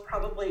well as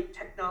probably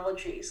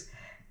technologies.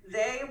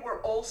 They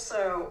were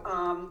also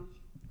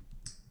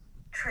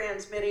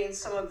transmitting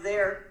some of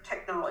their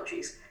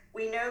technologies.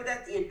 We know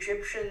that the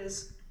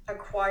Egyptians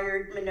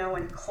acquired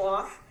Minoan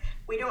cloth.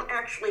 We don't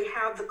actually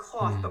have the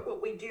cloth, but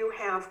what we do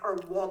have are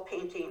wall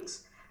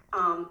paintings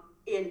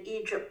in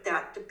Egypt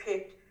that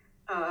depict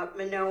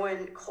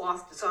Minoan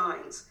cloth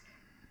designs.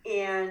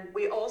 And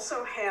we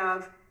also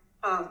have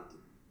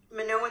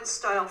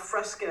Minoan-style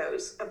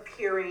frescoes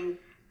appearing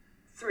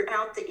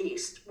throughout the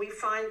East. We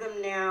find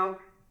them now,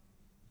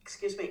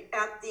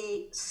 at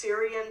the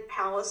Syrian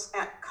palace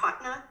at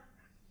Katna,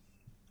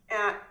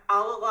 at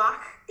Al-Alaq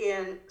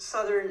in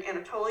southern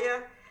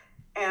Anatolia,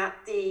 at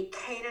the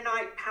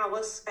Canaanite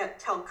palace at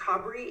Tel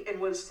Kabri in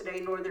what is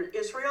today northern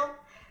Israel,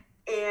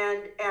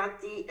 and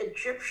at the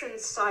Egyptian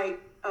site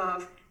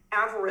of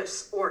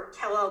Avaris or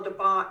Tel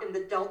el-Daba in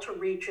the Delta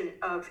region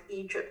of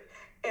Egypt.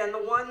 And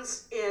the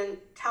ones in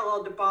Tel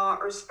el-Daba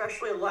are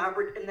especially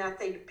elaborate in that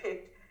they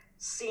depict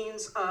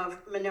scenes of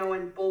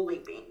Minoan bull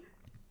leaping.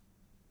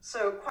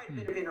 So quite a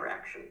bit of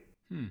interaction.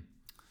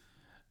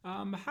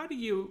 How do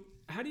you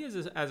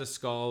as a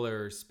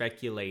scholar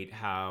speculate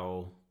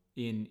how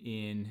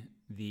in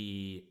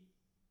the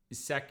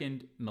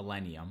 2nd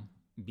millennium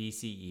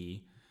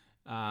BCE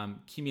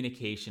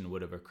communication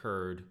would have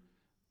occurred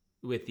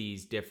with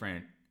these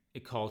different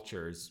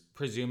cultures.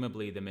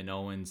 Presumably the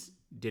Minoans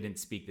didn't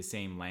speak the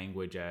same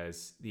language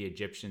as the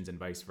Egyptians and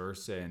vice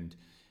versa, and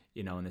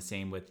and the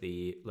same with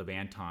the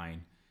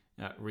Levantine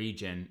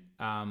region.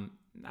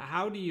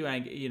 How do you,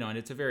 and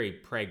it's a very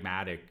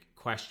pragmatic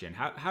question,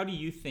 how do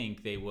you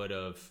think they would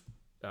have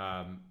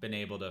been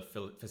able to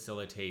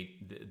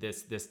facilitate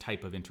this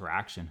type of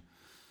interaction?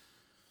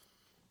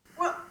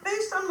 Well,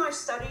 based on my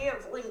study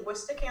of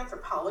linguistic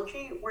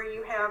anthropology, where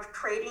you have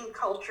trading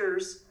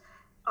cultures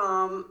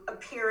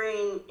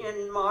appearing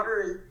in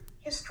modern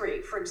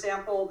history, for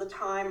example, the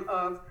time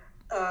of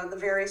the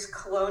various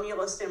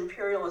colonialist,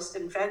 imperialist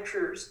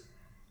adventures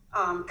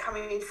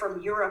coming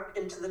from Europe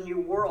into the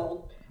New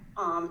World,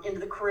 into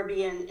the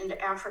Caribbean, into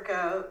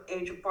Africa,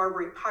 age of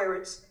Barbary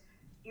pirates,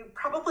 you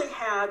probably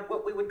had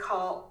what we would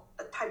call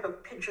a type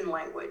of pidgin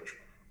language,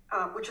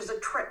 which is a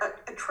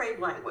trade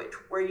language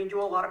where you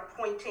do a lot of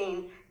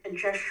pointing and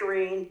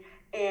gesturing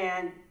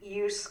and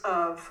use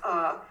of,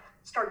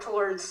 start to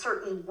learn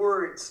certain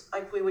words,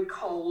 like we would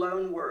call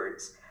loan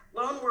words.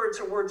 Loan words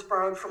are words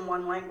borrowed from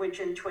one language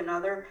into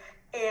another,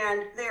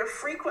 and they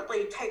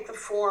frequently take the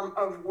form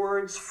of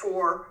words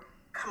for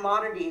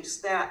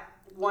commodities that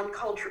one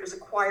culture is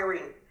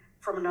acquiring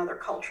from another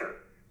culture.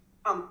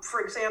 For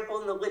example,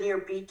 in the Linear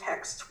B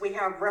texts, we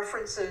have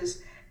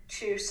references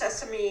to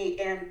sesame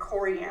and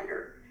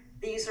coriander.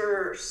 These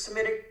are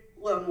Semitic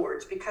loan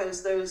words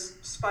because those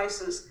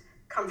spices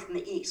come from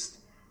the East.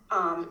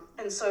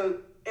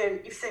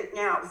 And you think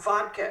now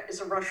vodka is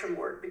a Russian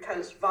word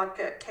because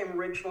vodka came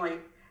originally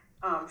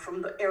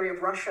from the area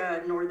of Russia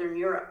and Northern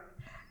Europe.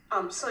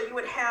 So you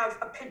would have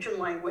a pidgin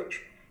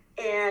language.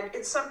 And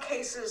in some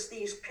cases,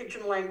 these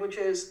pidgin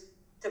languages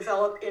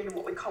develop into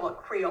what we call a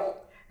Creole,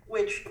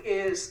 which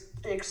is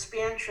an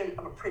expansion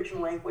of a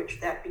pidgin language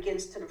that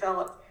begins to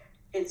develop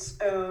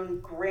its own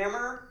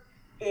grammar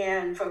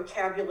and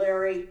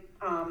vocabulary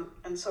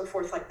and so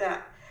forth like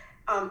that.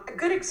 A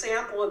good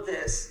example of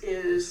this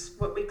is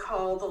what we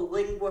call the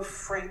lingua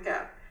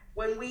franca.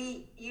 When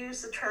we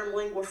use the term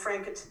lingua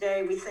franca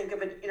today, we think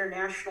of an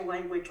international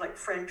language like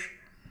French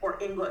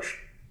or English.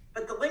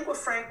 But the lingua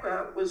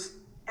franca was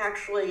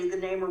actually the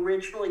name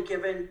originally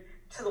given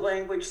to the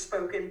language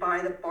spoken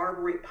by the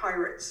Barbary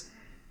pirates,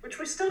 which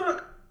we still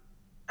don't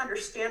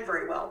understand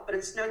very well, but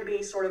it's known to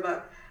be sort of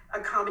a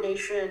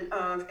combination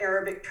of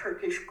Arabic,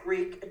 Turkish,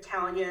 Greek,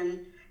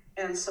 Italian,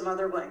 and some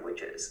other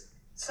languages.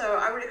 So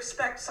I would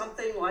expect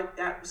something like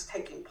that was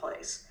taking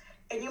place.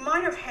 And you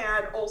might have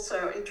had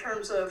also, in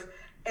terms of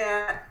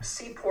at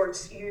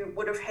seaports, you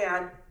would have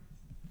had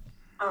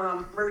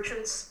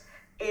merchants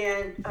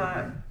and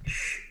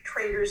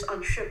traders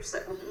on ships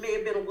that may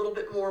have been a little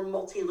bit more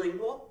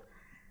multilingual.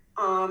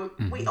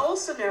 We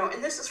also know,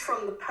 and this is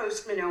from the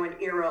post-Minoan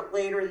era,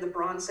 later in the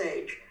Bronze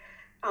Age,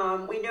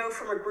 we know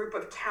from a group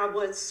of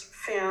tablets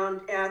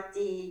found at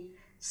the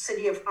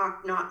city of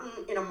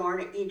Akhenaten in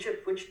Amarna,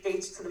 Egypt, which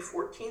dates to the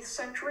 14th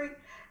century.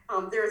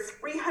 There are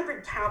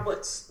 300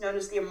 tablets known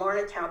as the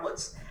Amarna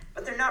tablets,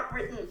 but they're not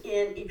written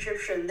in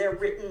Egyptian. They're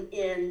written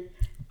in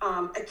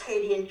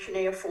Akkadian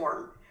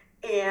cuneiform.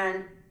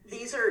 And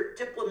these are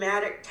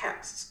diplomatic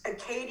texts.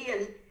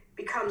 Akkadian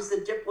becomes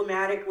the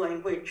diplomatic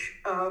language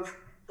of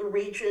the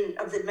region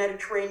of the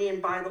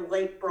Mediterranean by the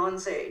late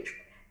Bronze Age.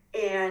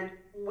 And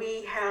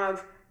we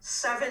have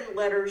 7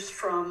 letters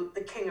from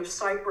the king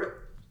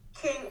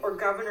or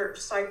governor of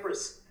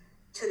Cyprus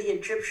to the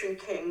Egyptian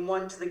king,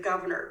 one to the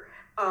governor,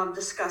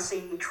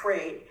 discussing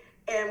trade.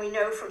 And we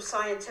know from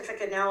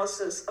scientific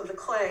analysis of the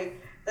clay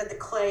that the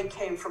clay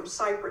came from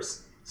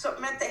Cyprus. So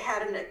it meant they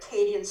had an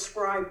Akkadian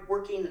scribe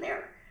working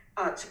there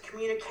to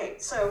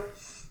communicate. So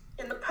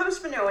in the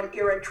post-Minoan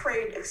era,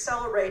 trade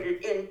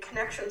accelerated and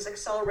connections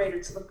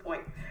accelerated to the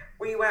point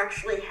where you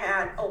actually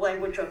had a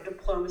language of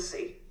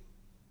diplomacy.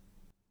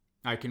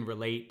 I can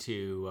relate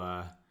to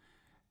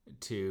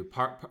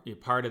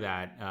part of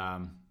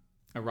that,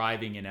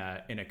 arriving in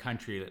a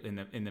country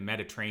in the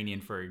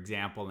Mediterranean, for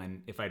example,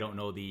 and if I don't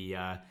know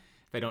the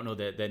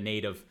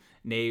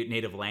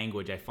native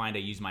language, I find I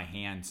use my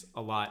hands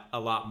a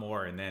lot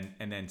more, and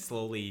then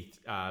slowly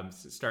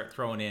start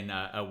throwing in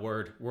a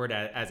word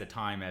at a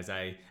time as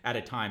I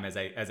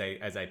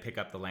pick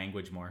up the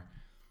language more.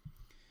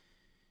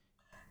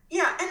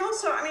 Yeah, and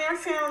also, I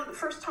found the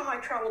first time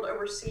I traveled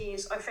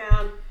overseas, I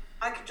found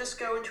I could just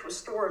go into a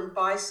store and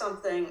buy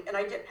something, and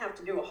I didn't have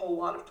to do a whole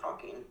lot of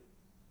talking.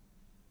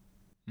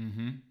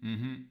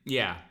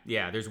 Yeah.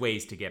 There's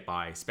ways to get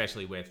by,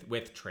 especially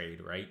with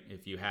trade, right?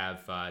 If you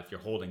have, if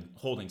you're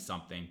holding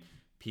something,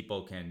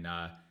 people can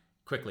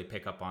quickly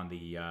pick up on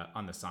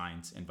the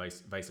signs, and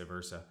vice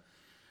versa.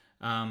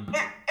 And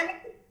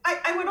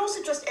I would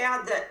also just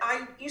add that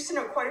I used to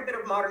know quite a bit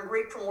of modern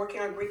Greek from working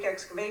on Greek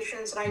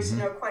excavations, and I used to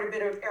know quite a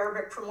bit of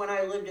Arabic from when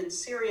I lived in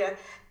Syria,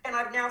 and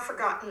I've now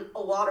forgotten a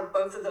lot of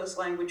both of those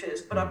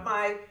languages. But of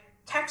my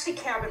taxi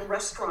cab and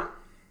restaurant,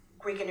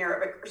 Greek and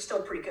Arabic are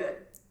still pretty good.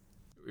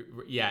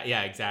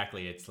 Yeah,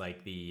 exactly. It's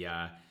like the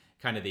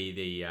kind of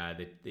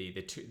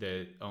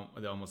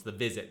almost the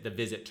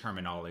visit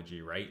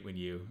terminology, right? When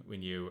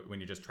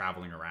you're just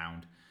traveling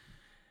around.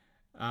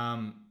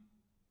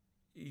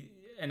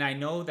 And I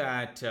know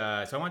that,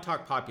 so I want to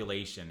talk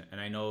population, and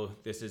I know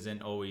this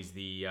isn't always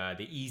the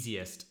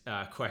easiest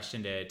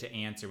question to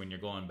answer when you're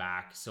going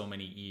back so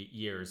many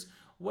years.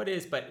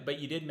 But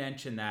you did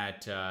mention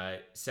that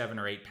 7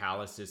 or 8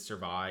 palaces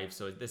survive,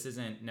 so this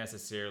isn't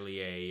necessarily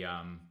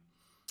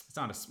it's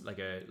not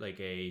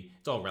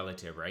it's all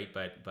relative, right?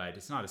 But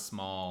it's not a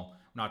small.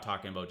 I'm not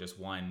talking about just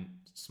one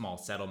small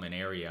settlement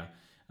area.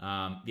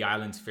 The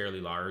island's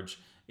fairly large.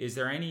 Is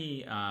there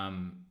any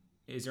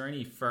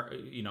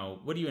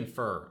what do you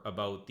infer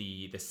about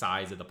the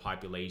size of the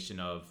population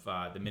of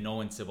the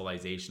Minoan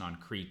civilization on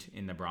Crete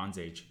in the Bronze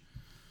Age?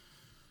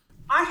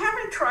 I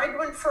haven't tried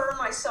to infer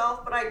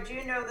myself, but I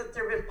do know that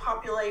there have been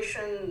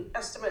population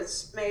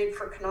estimates made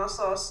for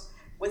Knossos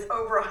with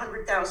over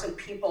 100,000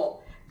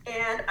 people.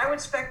 And I would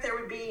expect there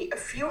would be a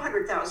few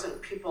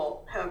 100,000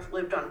 people have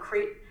lived on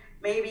Crete,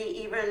 maybe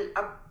even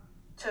up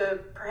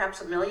to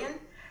perhaps 1 million.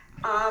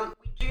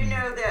 We do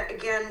know that,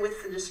 again,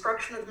 with the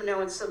destruction of the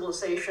Minoan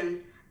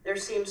civilization, there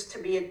seems to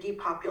be a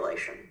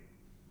depopulation.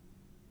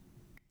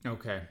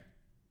 Okay.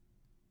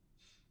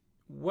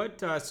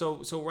 What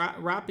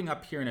wrapping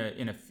up here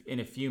in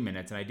a few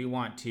minutes, and I do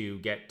want to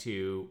get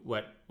to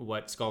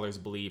what scholars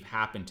believe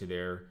happened to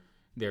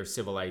their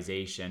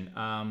civilization.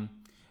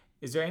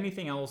 Is there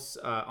anything else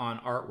on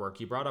artwork?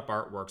 You brought up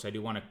artwork, so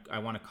I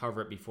want to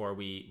cover it before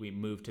we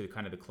move to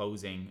the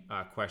closing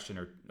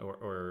question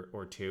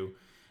or two.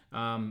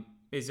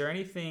 Is there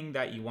anything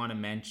that you want to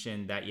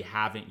mention that you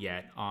haven't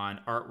yet on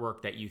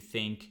artwork that you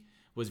think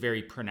was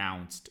very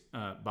pronounced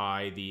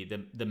by the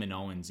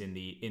Minoans in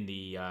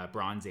the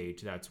Bronze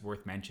Age that's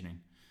worth mentioning?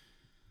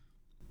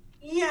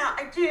 Yeah,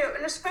 I do,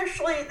 and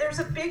especially there's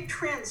a big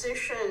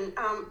transition.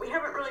 We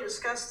haven't really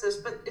discussed this,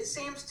 but it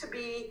seems to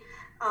be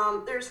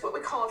there's what we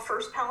call a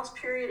first palace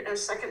period and a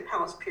second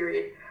palace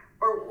period,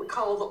 or what we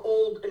call the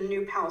old and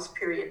new palace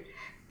period.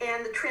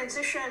 And the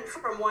transition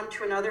from one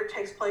to another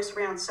takes place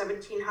around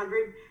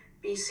 1700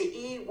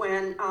 BCE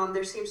when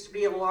there seems to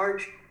be a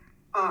large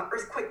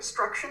earthquake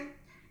destruction.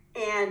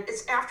 And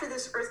it's after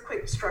this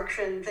earthquake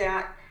destruction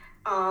that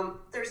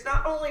there's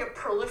not only a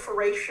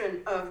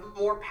proliferation of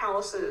more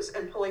palaces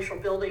and palatial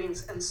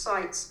buildings and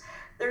sites,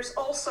 there's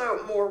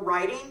also more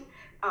writing.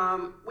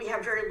 We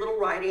have very little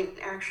writing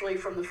actually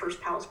from the first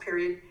palace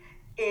period.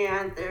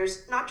 And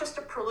there's not just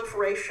a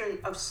proliferation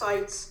of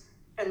sites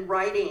and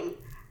writing,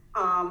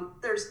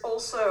 there's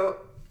also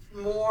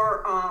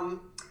more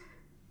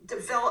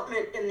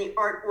development in the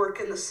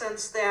artwork in the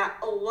sense that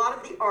a lot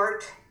of the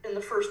art in the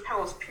first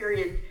palace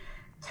period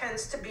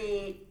tends to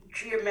be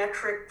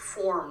geometric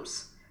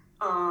forms.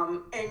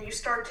 And you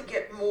start to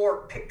get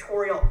more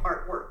pictorial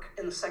artwork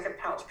in the second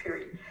palace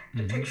period.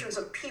 Mm-hmm. Depictions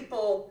of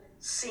people,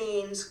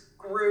 scenes,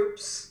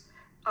 groups,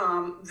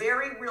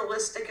 very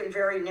realistic and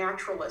very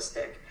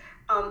naturalistic.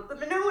 The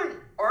Minoan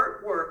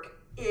artwork,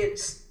 it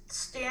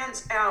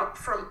stands out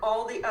from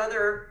all the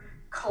other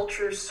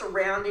cultures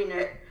surrounding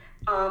it,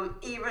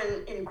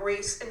 even in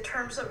Greece, in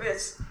terms of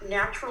its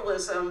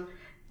naturalism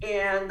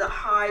and the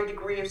high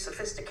degree of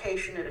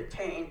sophistication it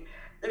attained.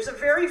 There's a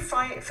very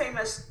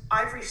famous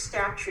ivory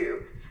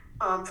statue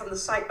from the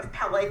site of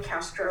Palais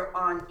Castro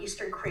on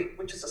Eastern Crete,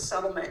 which is a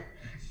settlement.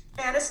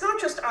 And it's not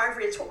just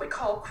ivory, it's what we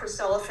call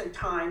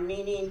chryselephantine,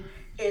 meaning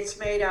it's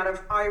made out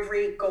of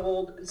ivory,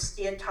 gold, and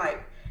steatite.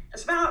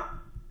 It's about,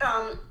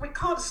 we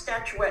call it a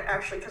statuette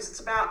actually, because it's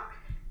about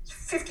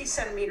 50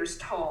 centimeters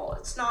tall.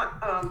 It's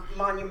not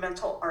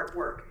monumental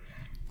artwork.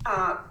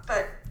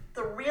 But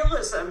the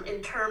realism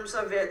in terms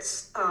of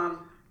its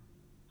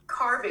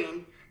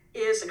carving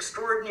is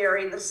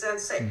extraordinary in the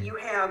sense that you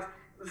have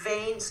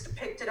veins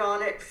depicted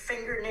on it,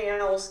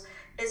 fingernails.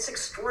 It's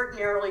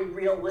extraordinarily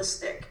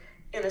realistic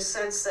in a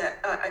sense that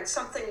it's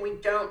something we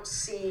don't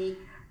see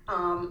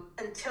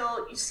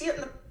until you see it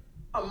in the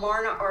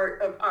Amarna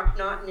art of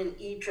Akhenaten in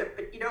Egypt,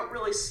 but you don't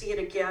really see it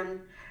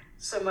again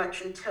so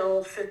much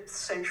until 5th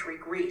century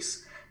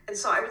Greece. And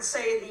so I would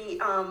say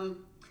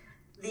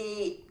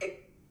the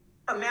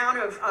amount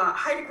of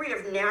high degree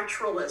of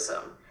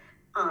naturalism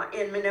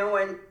in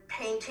Minoan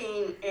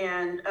painting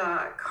and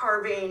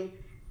carving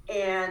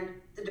and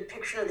the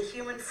depiction of the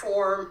human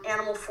form,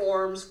 animal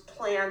forms,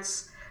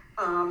 plants,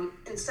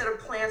 instead of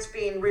plants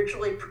being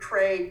rigidly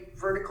portrayed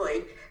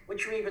vertically,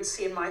 which you even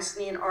see in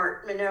Mycenaean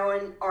art,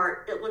 Minoan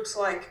art, it looks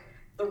like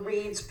the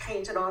reeds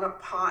painted on a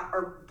pot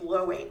are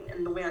blowing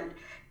in the wind.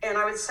 And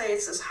I would say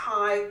it's this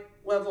high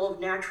level of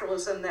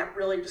naturalism that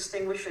really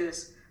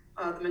distinguishes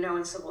the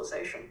Minoan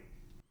civilization.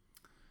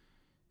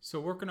 So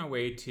working our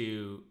way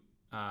to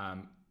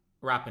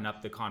wrapping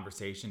up the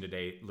conversation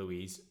today,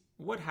 Louise,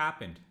 what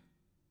happened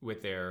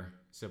with their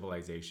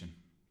civilization?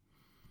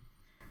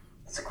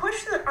 It's a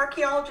question that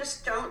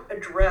archaeologists don't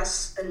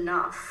address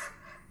enough,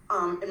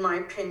 in my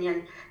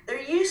opinion.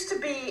 There used to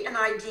be an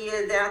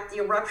idea that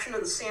the eruption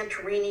of the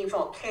Santorini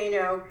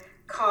volcano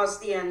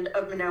caused the end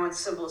of Minoan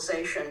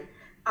civilization.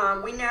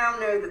 We now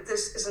know that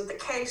this isn't the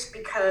case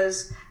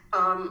because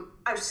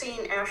I've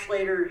seen ash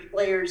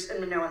layers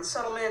in Minoan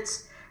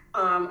settlements.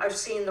 I've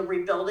seen the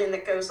rebuilding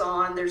that goes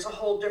on. There's a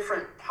whole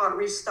different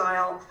pottery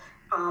style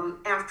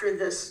after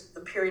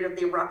the period of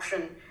the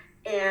eruption.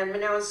 And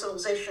Minoan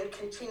civilization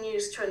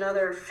continues to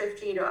another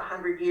 50 to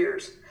 100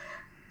 years.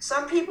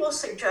 Some people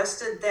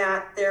suggested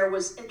that there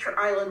was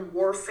inter-island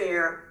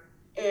warfare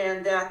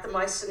and that the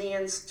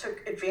Mycenaeans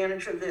took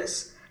advantage of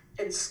this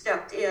and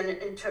stepped in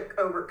and took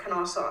over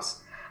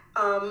Knossos.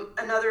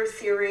 Another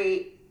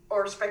theory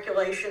or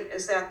speculation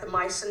is that the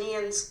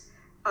Mycenaeans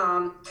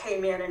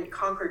came in and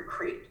conquered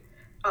Crete.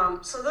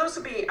 So those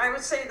would be, I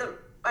would say, the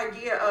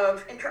idea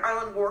of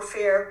inter-island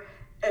warfare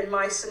and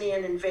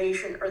Mycenaean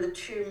invasion are the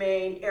two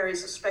main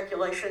areas of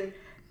speculation,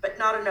 but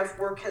not enough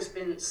work has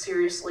been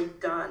seriously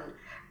done.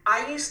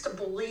 I used to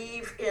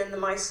believe in the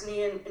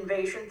Mycenaean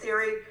invasion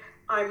theory.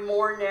 I'm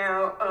more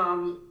now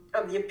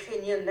of the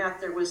opinion that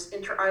there was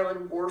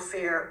inter-island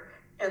warfare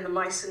and the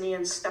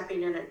Mycenaeans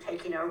stepping in and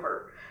taking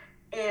over.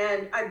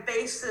 And I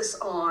base this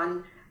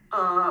on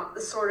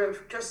the sort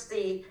of just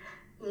the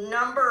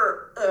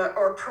number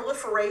or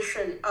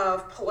proliferation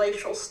of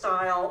palatial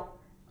style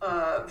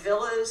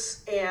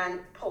villas and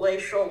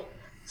palatial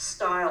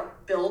style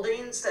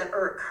buildings that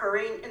are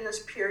occurring in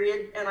this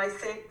period. And I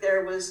think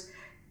there was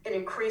an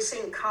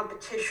increasing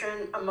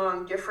competition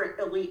among different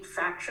elite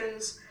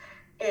factions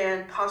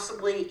and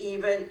possibly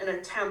even an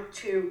attempt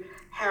to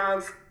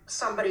have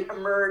somebody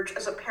emerge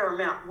as a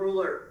paramount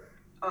ruler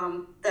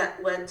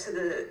that led to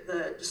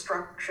the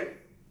destruction.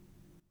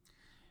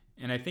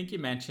 And I think you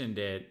mentioned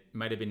it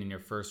might have been in your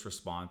first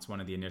response, one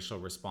of the initial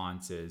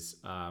responses,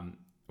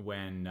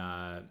 when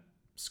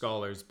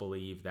scholars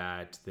believe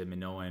that the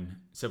Minoan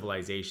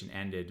civilization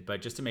ended.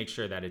 But just to make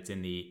sure that it's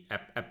in the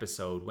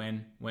episode,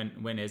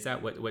 when is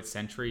that? What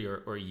century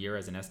or year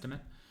as an estimate?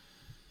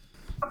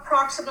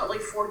 Approximately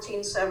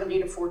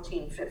 1470 to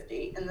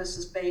 1450, and this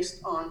is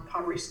based on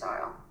pottery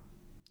style.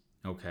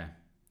 Okay.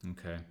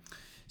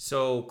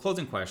 So,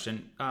 closing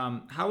question: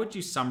 how would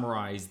you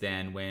summarize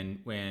then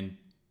when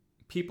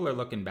people are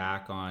looking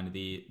back on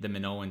the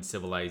Minoan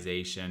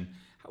civilization?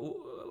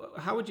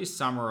 How would you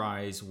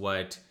summarize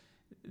what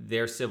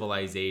their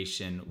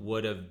civilization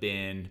would have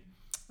been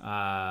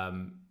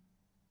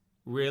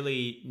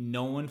really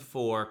known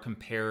for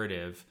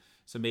comparative?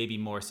 So maybe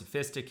more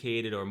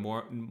sophisticated or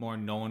more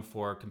known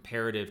for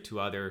comparative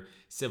to other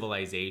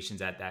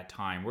civilizations at that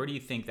time. Where do you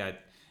think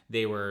that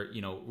they were,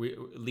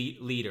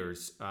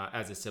 leaders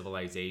as a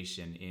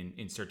civilization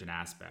in certain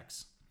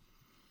aspects?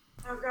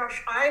 Oh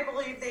gosh, I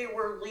believe they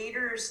were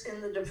leaders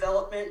in the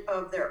development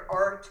of their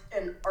art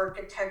and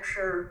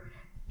architecture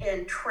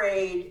and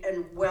trade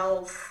and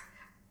wealth.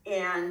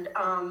 And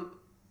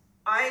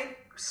I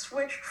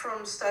switched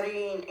from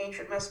studying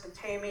ancient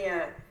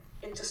Mesopotamia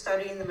into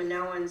studying the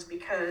Minoans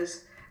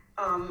because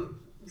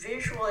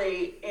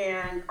visually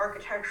and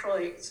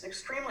architecturally, it's an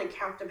extremely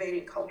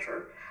captivating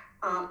culture,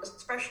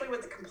 especially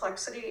with the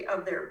complexity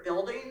of their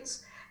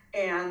buildings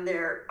and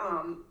their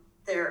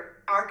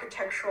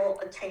architectural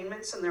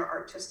attainments and their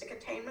artistic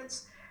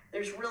attainments.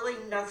 There's really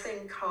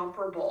nothing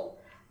comparable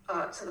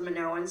to the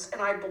Minoans,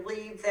 and I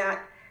believe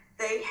that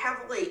they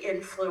heavily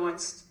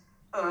influenced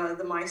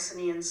the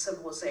Mycenaean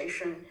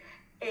civilization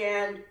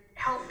and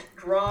helped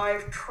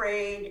drive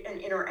trade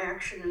and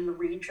interaction in the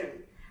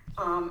region.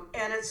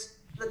 And it's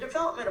the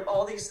development of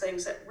all these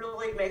things that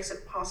really makes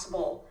it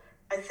possible,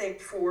 I think,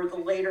 for the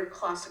later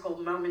classical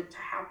moment to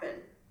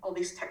happen, all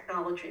these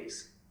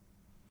technologies.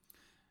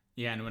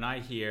 Yeah, and when I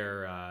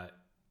hear, a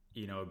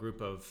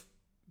group of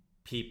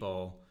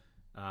people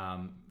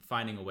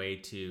finding a way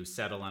to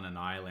settle on an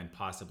island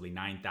possibly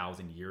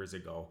 9,000 years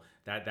ago,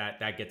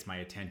 that gets my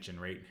attention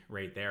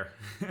right there.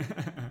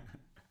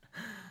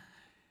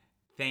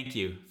 Thank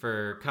you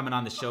for coming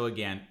on the show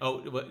again.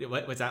 Oh,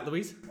 what was that,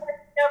 Louise?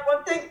 Yeah,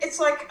 one thing, it's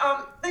like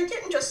they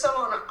didn't just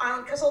settle on an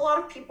island, because a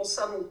lot of people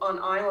settled on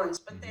islands,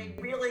 but they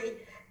really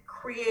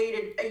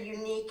created a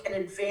unique and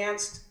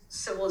advanced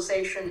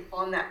civilization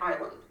on that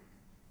island.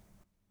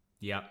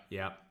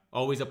 Yep.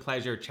 Always a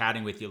pleasure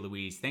chatting with you,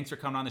 Louise. Thanks for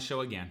coming on the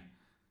show again.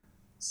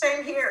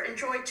 Same here.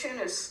 Enjoy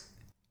Tunis.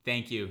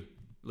 Thank you,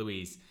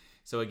 Louise.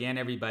 So again,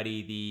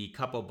 everybody, the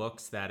couple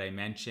books that I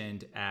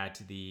mentioned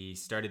at the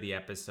start of the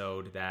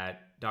episode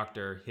that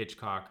Dr.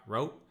 Hitchcock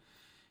wrote.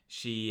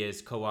 She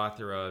is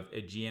co-author of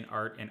Aegean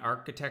Art and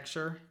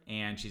Architecture,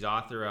 and she's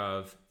author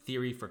of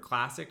Theory for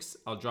Classics.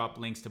 I'll drop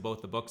links to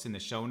both the books in the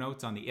show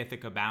notes on the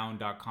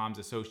ithacabound.com's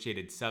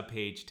associated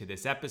subpage to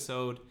this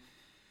episode.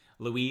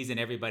 Louise and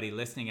everybody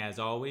listening, as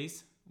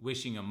always,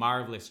 wishing a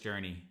marvelous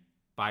journey.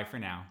 Bye for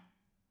now.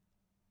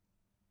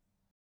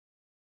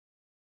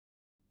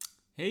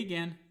 Hey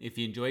again, if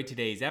you enjoyed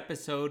today's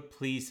episode,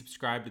 please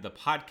subscribe to the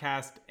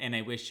podcast, and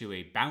I wish you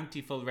a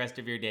bountiful rest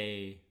of your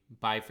day.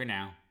 Bye for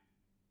now.